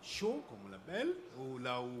points chauds, comme on l'appelle, ou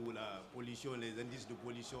là où la pollution, les indices de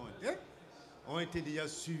pollution ont été déjà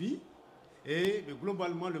suivis. Et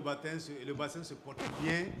globalement, le bassin se porte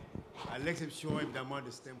bien, à l'exception évidemment de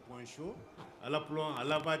certains points chauds, à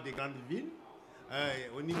l'aval des grandes villes,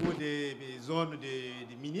 au niveau des zones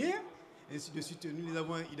des minières, ainsi de suite, nous les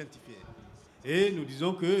avons identifiés. Et nous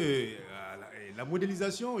disons que la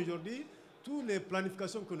modélisation aujourd'hui, toutes les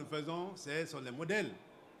planifications que nous faisons, ce sont les modèles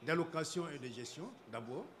d'allocation et de gestion,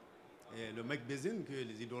 d'abord. Le make basin que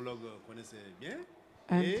les hydrologues connaissent bien,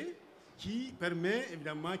 et qui permet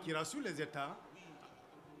évidemment, qui rassure les États,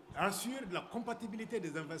 rassure la compatibilité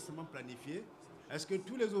des investissements planifiés. Est-ce que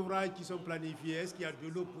tous les ouvrages qui sont planifiés, est-ce qu'il y a de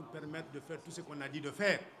l'eau pour permettre de faire tout ce qu'on a dit de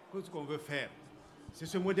faire, tout ce qu'on veut faire? C'est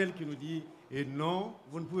ce modèle qui nous dit, et non,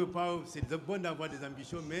 vous ne pouvez pas, c'est bon d'avoir des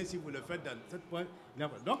ambitions, mais si vous le faites dans cette point.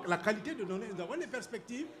 Donc la qualité de données, nous avons les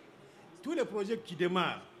perspectives, tous les projets qui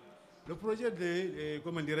démarrent. Le projet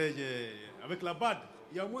comment dirais-je, avec la BAD,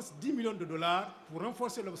 il y a au moins 10 millions de dollars pour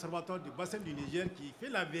renforcer l'observatoire du bassin du Niger qui fait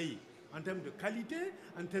la veille en termes de qualité,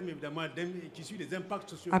 en termes évidemment qui suit les impacts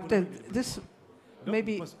socio-économiques. This may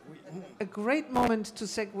be a great moment to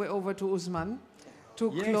segue over to Usman to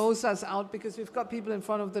close us out because we've got people in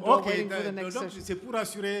front of the door waiting for the next session. C'est pour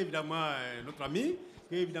assurer évidemment notre ami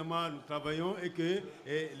que évidemment nous travaillons et que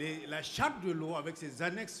la charte de l'eau avec ses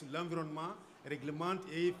annexes sur l'environnement réglemente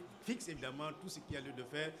et fixe évidemment tout ce qu'il y a lieu de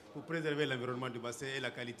faire pour préserver l'environnement du bassin et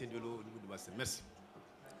la qualité de l'eau au niveau du bassin. Merci.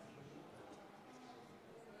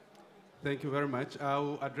 Thank you very much. I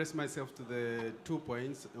will address myself to the 2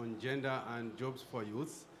 points on gender and jobs for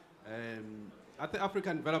youth. At the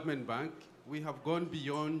African Development Bank, we have gone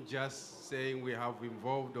beyond just saying we have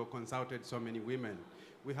involved or consulted so many women.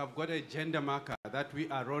 We have got a gender marker that we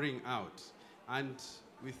are rolling out. And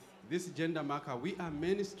with this gender marker, we are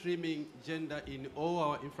mainstreaming gender in all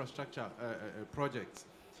our infrastructure projects.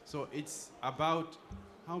 So it's about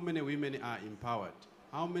how many women are empowered,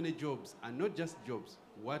 how many jobs, and not just jobs,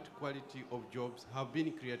 what quality of jobs have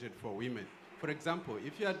been created for women. For example,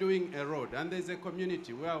 if you are doing a road and there's a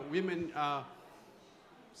community where women are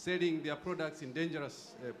selling their products in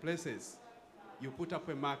dangerous places, you put up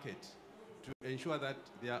a market to ensure that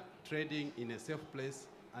they are trading in a safe place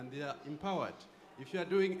and they are empowered. If you are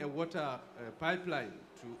doing a water pipeline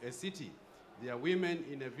to a city, there are women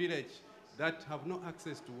in a village that have no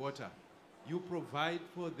access to water. You provide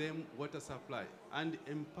for them water supply and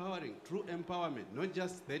empowering, true empowerment. Not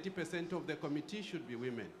just 30% of the committee should be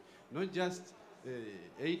women. Not just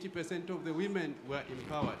 80% of the women were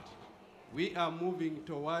empowered. We are moving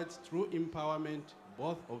towards true empowerment,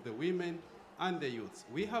 both of the women and the youths.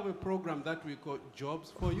 We have a program that we call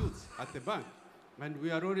Jobs for Youth at the bank, and we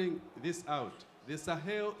are rolling this out. The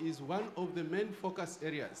Sahel is one of the main focus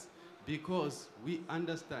areas because we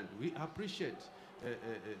understand, we appreciate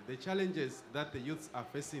the challenges that the youths are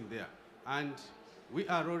facing there. And we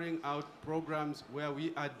are rolling out programs where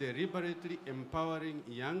we are deliberately empowering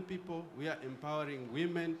young people, we are empowering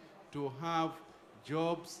women to have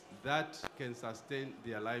jobs that can sustain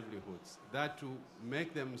their livelihoods, that to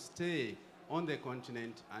make them stay on the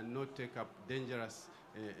continent and not take up dangerous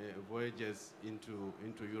voyages into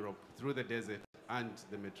Europe through the desert and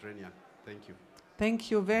the Mediterranean. Thank you.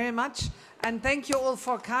 Thank you very much. And thank you all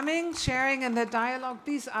for coming, sharing in the dialogue.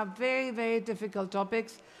 These are very, very difficult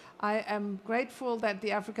topics. I am grateful that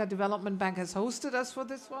the Africa Development Bank has hosted us for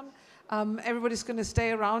this one. Everybody's going to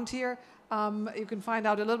stay around here. You can find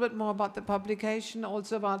out a little bit more about the publication,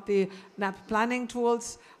 also about the NAP planning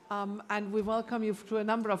tools. And we welcome you to a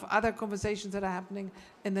number of other conversations that are happening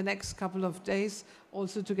in the next couple of days,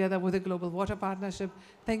 also together with the Global Water Partnership.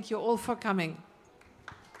 Thank you all for coming.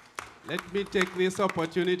 Let me take this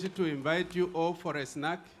opportunity to invite you all for a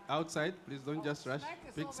snack outside. Please don't just rush.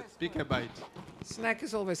 Pick a bite. Snack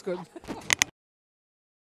is always good.